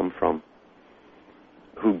prejudices come from?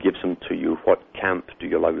 Who gives them to you? What camp do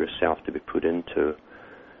you allow yourself to be put into?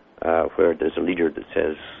 Where there's a leader that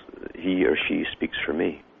says, he or she speaks for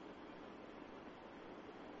me?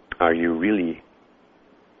 Are you really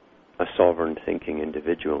a sovereign thinking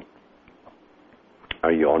individual?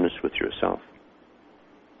 Are you honest with yourself?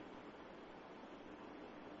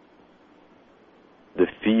 The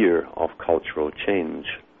fear of cultural change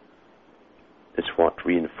is what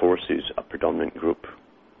reinforces a predominant group.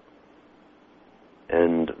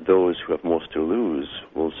 And those who have most to lose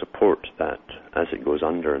will support that as it goes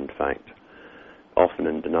under, in fact, often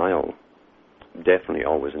in denial. definitely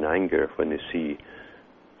always in anger when they see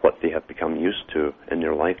what they have become used to in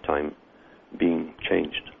their lifetime being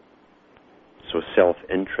changed. So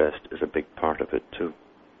self-interest is a big part of it too.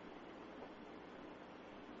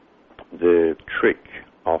 The trick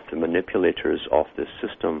of the manipulators of this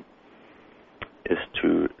system is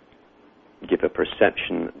to give a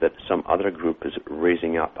perception that some other group is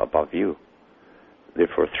raising up above you,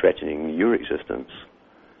 therefore threatening your existence.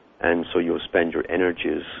 And so you'll spend your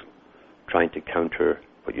energies trying to counter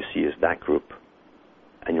what you see as that group,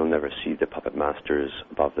 and you'll never see the puppet masters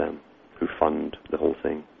above them who fund the whole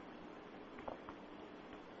thing.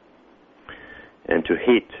 And to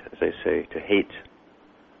hate, as I say, to hate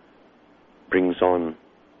brings on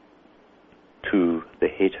to the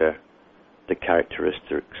hater the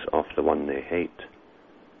characteristics of the one they hate.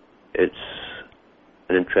 It's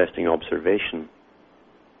an interesting observation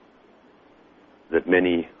that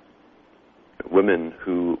many women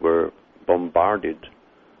who were bombarded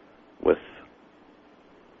with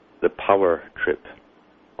the power trip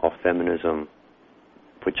of feminism,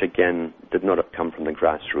 which again did not come from the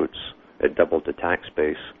grassroots. It doubled the tax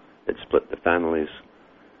base, it split the families,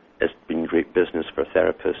 it's been great business for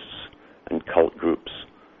therapists and cult groups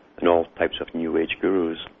and all types of new age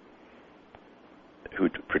gurus who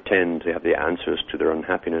pretend they have the answers to their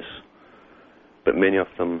unhappiness. But many of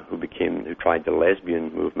them who tried the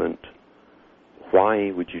lesbian movement,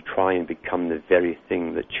 why would you try and become the very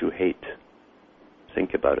thing that you hate?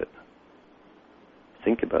 Think about it.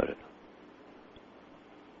 Think about it.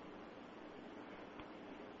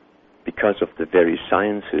 Because of the very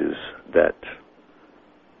sciences that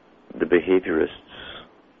the behaviorists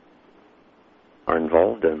are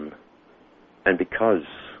involved in, and because,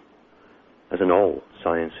 as in all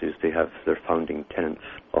sciences, they have their founding tenets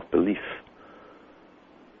of belief,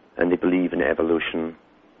 and they believe in evolution,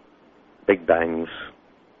 big bangs,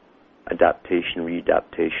 adaptation,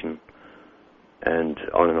 readaptation, and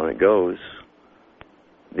on it goes.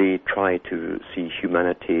 They try to see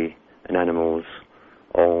humanity and animals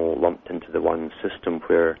all lumped into the one system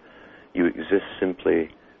where you exist simply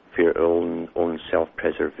for your own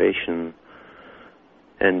self-preservation,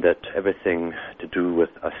 and that everything to do with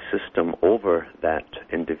a system over that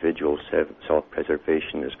individual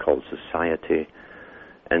self-preservation is called society,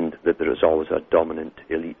 and that there is always a dominant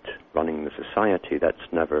elite running the society. That's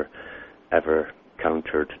never, ever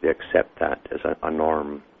countered. They accept that as a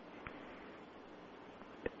norm.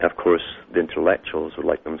 Of course, the intellectuals would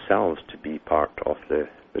like themselves to be part of the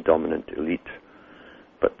dominant elite,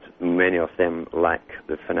 but many of them lack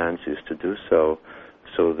the finances to do so,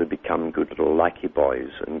 so they become good little lackey boys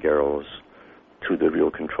and girls to the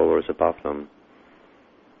real controllers above them.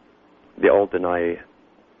 They all deny,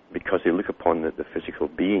 because they look upon the physical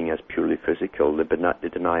being as purely physical, they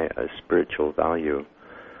deny a spiritual value.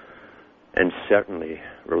 And certainly,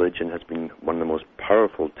 religion has been one of the most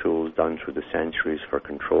powerful tools done through the centuries for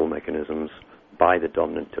control mechanisms by the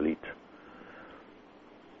dominant elite.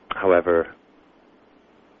 However,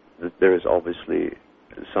 there is obviously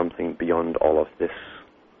something beyond all of this,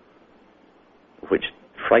 which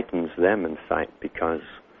frightens them, in fact, because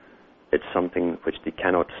it's something which they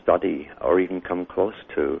cannot study or even come close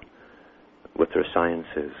to with their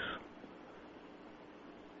sciences.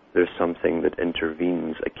 There's something that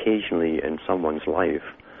intervenes occasionally in someone's life,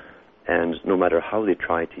 and no matter how they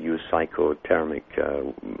try to use psychothermic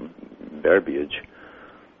verbiage,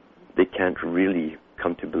 they can't really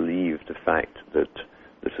come to believe the fact that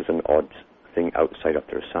this is an odd thing outside of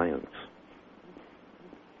their science.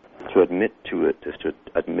 To admit to it is to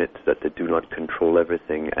admit that they do not control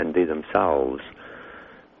everything, and they themselves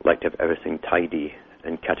like to have everything tidy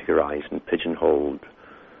and categorized and pigeonholed,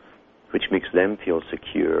 which makes them feel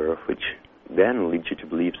secure, which then leads you to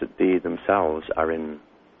believe that they themselves are in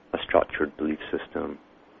a structured belief system.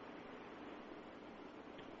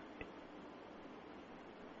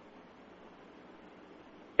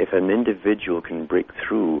 If an individual can break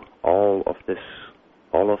through all of this,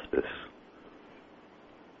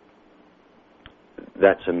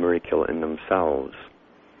 that's a miracle in themselves.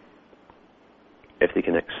 If they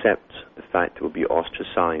can accept the fact they will be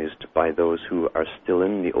ostracized by those who are still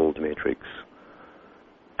in the old matrix,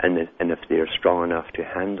 and if they are strong enough to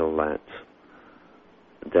handle that,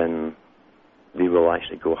 then they will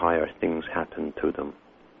actually go higher. Things happen to them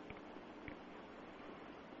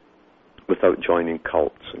without joining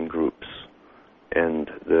cults and groups, and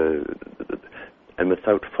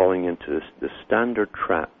without falling into the standard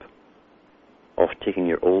trap of taking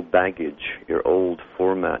your old baggage, your old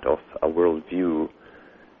format of a worldview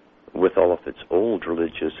with all of its old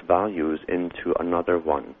religious values into another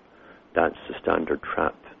one. That's the standard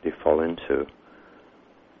trap they fall into.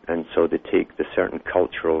 And so they take the certain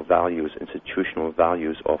cultural values, institutional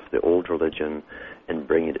values of the old religion and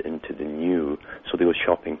bring it into the new. So they go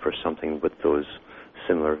shopping for something with those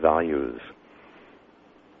similar values.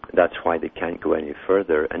 That's why they can't go any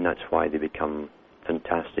further, and that's why they become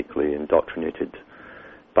fantastically indoctrinated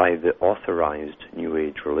by the authorized New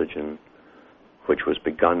Age religion, which was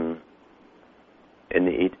begun in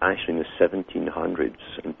the 1700s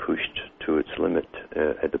and pushed to its limit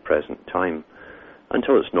at the present time,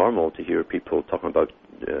 until it's normal to hear people talking about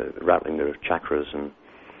rattling their chakras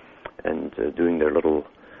and doing their little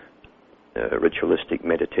ritualistic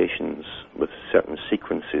meditations with certain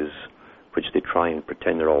sequences which they try and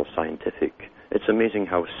pretend they're all scientific. It's amazing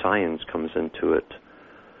how science comes into it,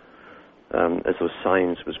 as though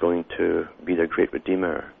science was going to be their great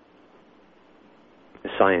redeemer.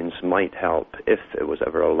 Science might help, if it was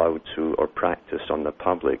ever allowed to or practiced on the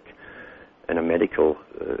public in a medical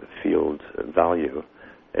field value,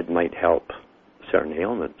 it might help certain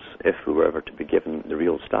ailments if we were ever to be given the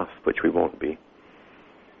real stuff, which we won't be.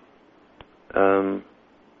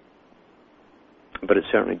 But it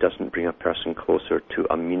certainly doesn't bring a person closer to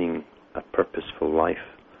a meaning, a purposeful life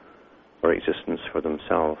or existence for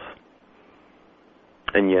themselves.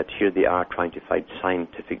 And yet here they are trying to find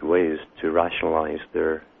scientific ways to rationalize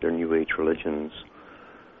their New Age religions.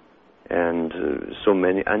 And so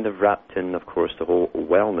many, and they've wrapped in, of course, the whole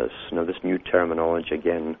wellness. Now this new terminology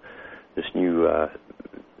again, this new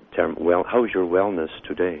term, how's your wellness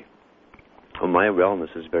today? Oh, my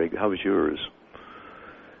wellness is very good. How's yours?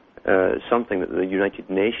 Something that the United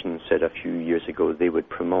Nations said a few years ago they would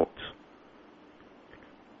promote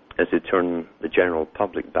as they turn the general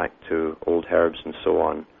public back to old herbs and so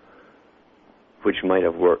on, which might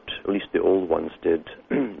have worked, at least the old ones did,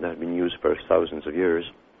 that have been used for thousands of years.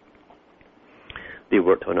 They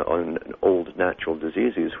worked on old natural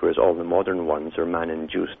diseases, whereas all the modern ones are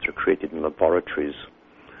man-induced or created in laboratories.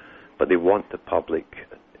 But they want the public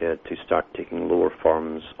to start taking lower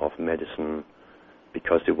forms of medicine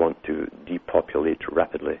because they want to depopulate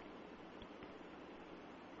rapidly.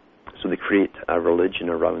 So they create a religion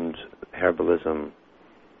around herbalism,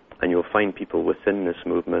 and you'll find people within this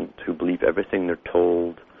movement who believe everything they're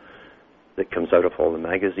told that comes out of all the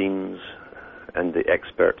magazines and the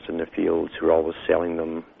experts in their fields who are always selling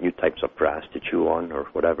them new types of grass to chew on or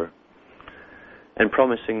whatever, and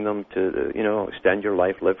promising them to, extend your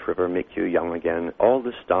life, live forever, make you young again. All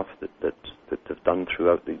the stuff that they've done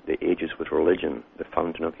throughout the ages with religion, the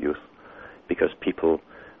fountain of youth, because people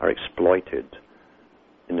are exploited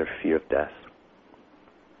in their fear of death.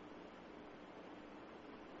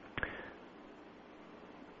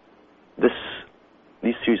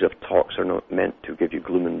 These series of talks are not meant to give you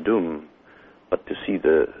gloom and doom, but to see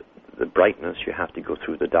the brightness, you have to go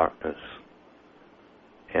through the darkness.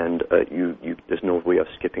 And there's no way of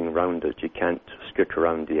skipping around it. You can't skirt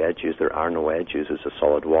around the edges. There are no edges. It's a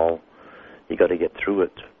solid wall. You got to get through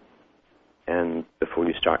it, and before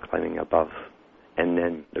you start climbing above, and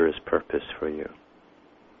then there is purpose for you.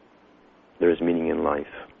 There is meaning in life,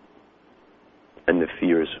 and the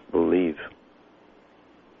fears will leave.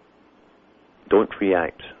 Don't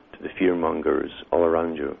react to the fearmongers all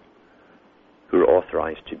around you, who are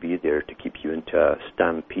authorized to be there to keep you into a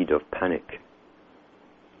stampede of panic.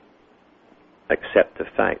 Accept the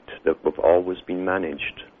fact that we've always been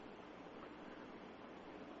managed.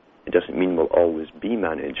 It doesn't mean we'll always be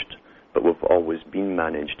managed, but we've always been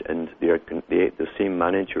managed, and the same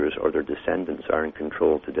managers or their descendants are in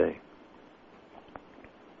control today.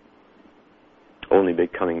 Only by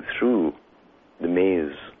coming through the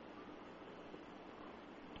maze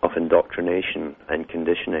of indoctrination and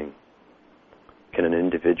conditioning can an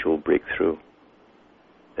individual break through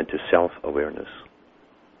into self-awareness.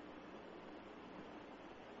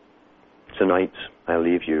 Tonight, I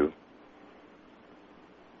leave you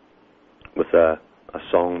with a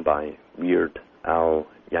song by Weird Al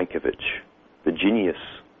Yankovic, the genius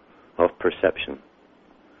of perception.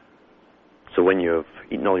 So when you've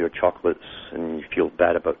eaten all your chocolates and you feel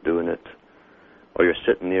bad about doing it, or you're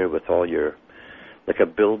sitting there with all your, like a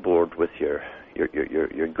billboard with your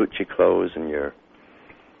Gucci clothes and your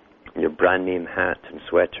brand name hat and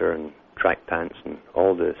sweater and track pants and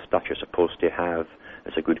all the stuff you're supposed to have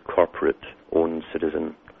as a good corporate-owned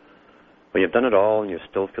citizen. When you've done it all and you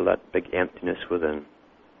still feel that big emptiness within,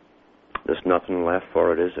 there's nothing left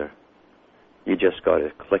for it, is there? You just got to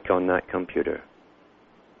click on that computer,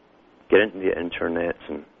 get into the internet,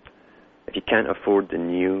 and if you can't afford the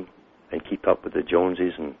new and keep up with the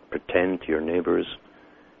Joneses and pretend to your neighbors,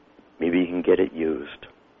 maybe you can get it used.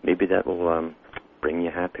 Maybe that will bring you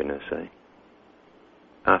happiness, eh?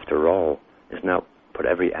 After all, isn't that what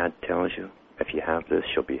every ad tells you? If you have this,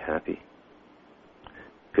 you'll be happy.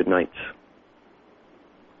 Good night,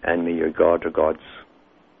 and may your God or gods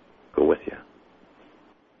go with you.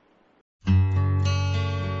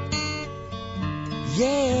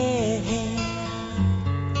 Yeah.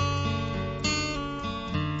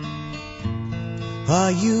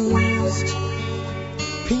 A used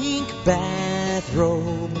pink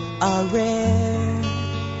bathrobe, a rare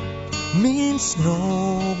mint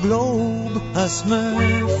snow globe, a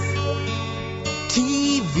Smurf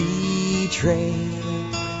TV tray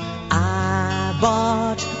I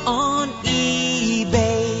bought on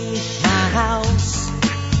eBay. My house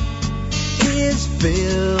is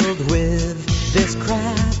filled with this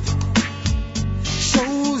crap.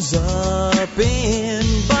 Shows up in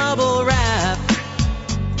bubble wrap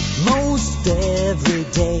most every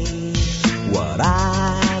day. What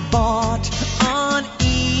I bought on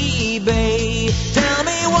eBay. Tell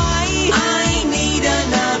me why I need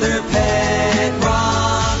another pet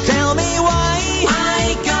rock. Tell me why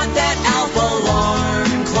I got that Alpha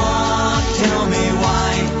alarm clock. Tell me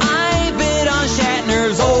why I bid on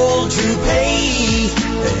Shatner's old toupee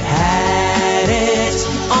that had it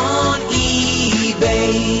on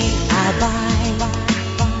eBay. I buy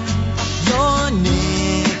your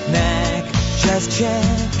knick-knack, just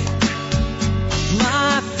check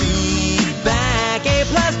my feedback, A++.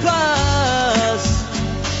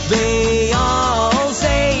 They all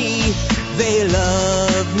say they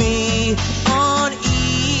love me on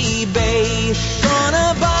eBay.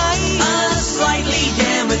 Gonna buy a slightly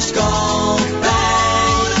damaged golf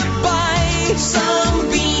bag. Gonna buy some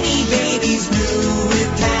Beanie Babies new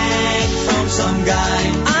with tag from some guy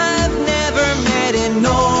I've never met in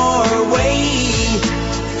Norway.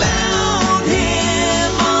 Found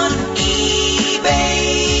him on eBay.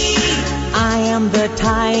 I am the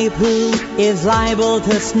type who is liable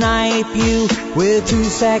to snipe you with 2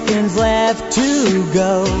 seconds left to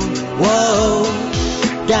go. Whoa,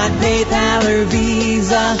 got PayPal or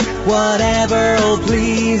Visa, whatever'll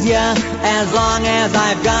please ya, as long as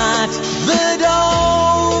I've got the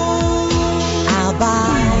dough. I'll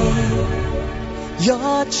buy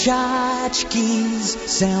your tchotchkes,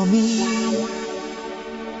 sell me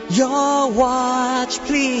your watch,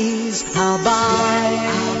 please. I'll buy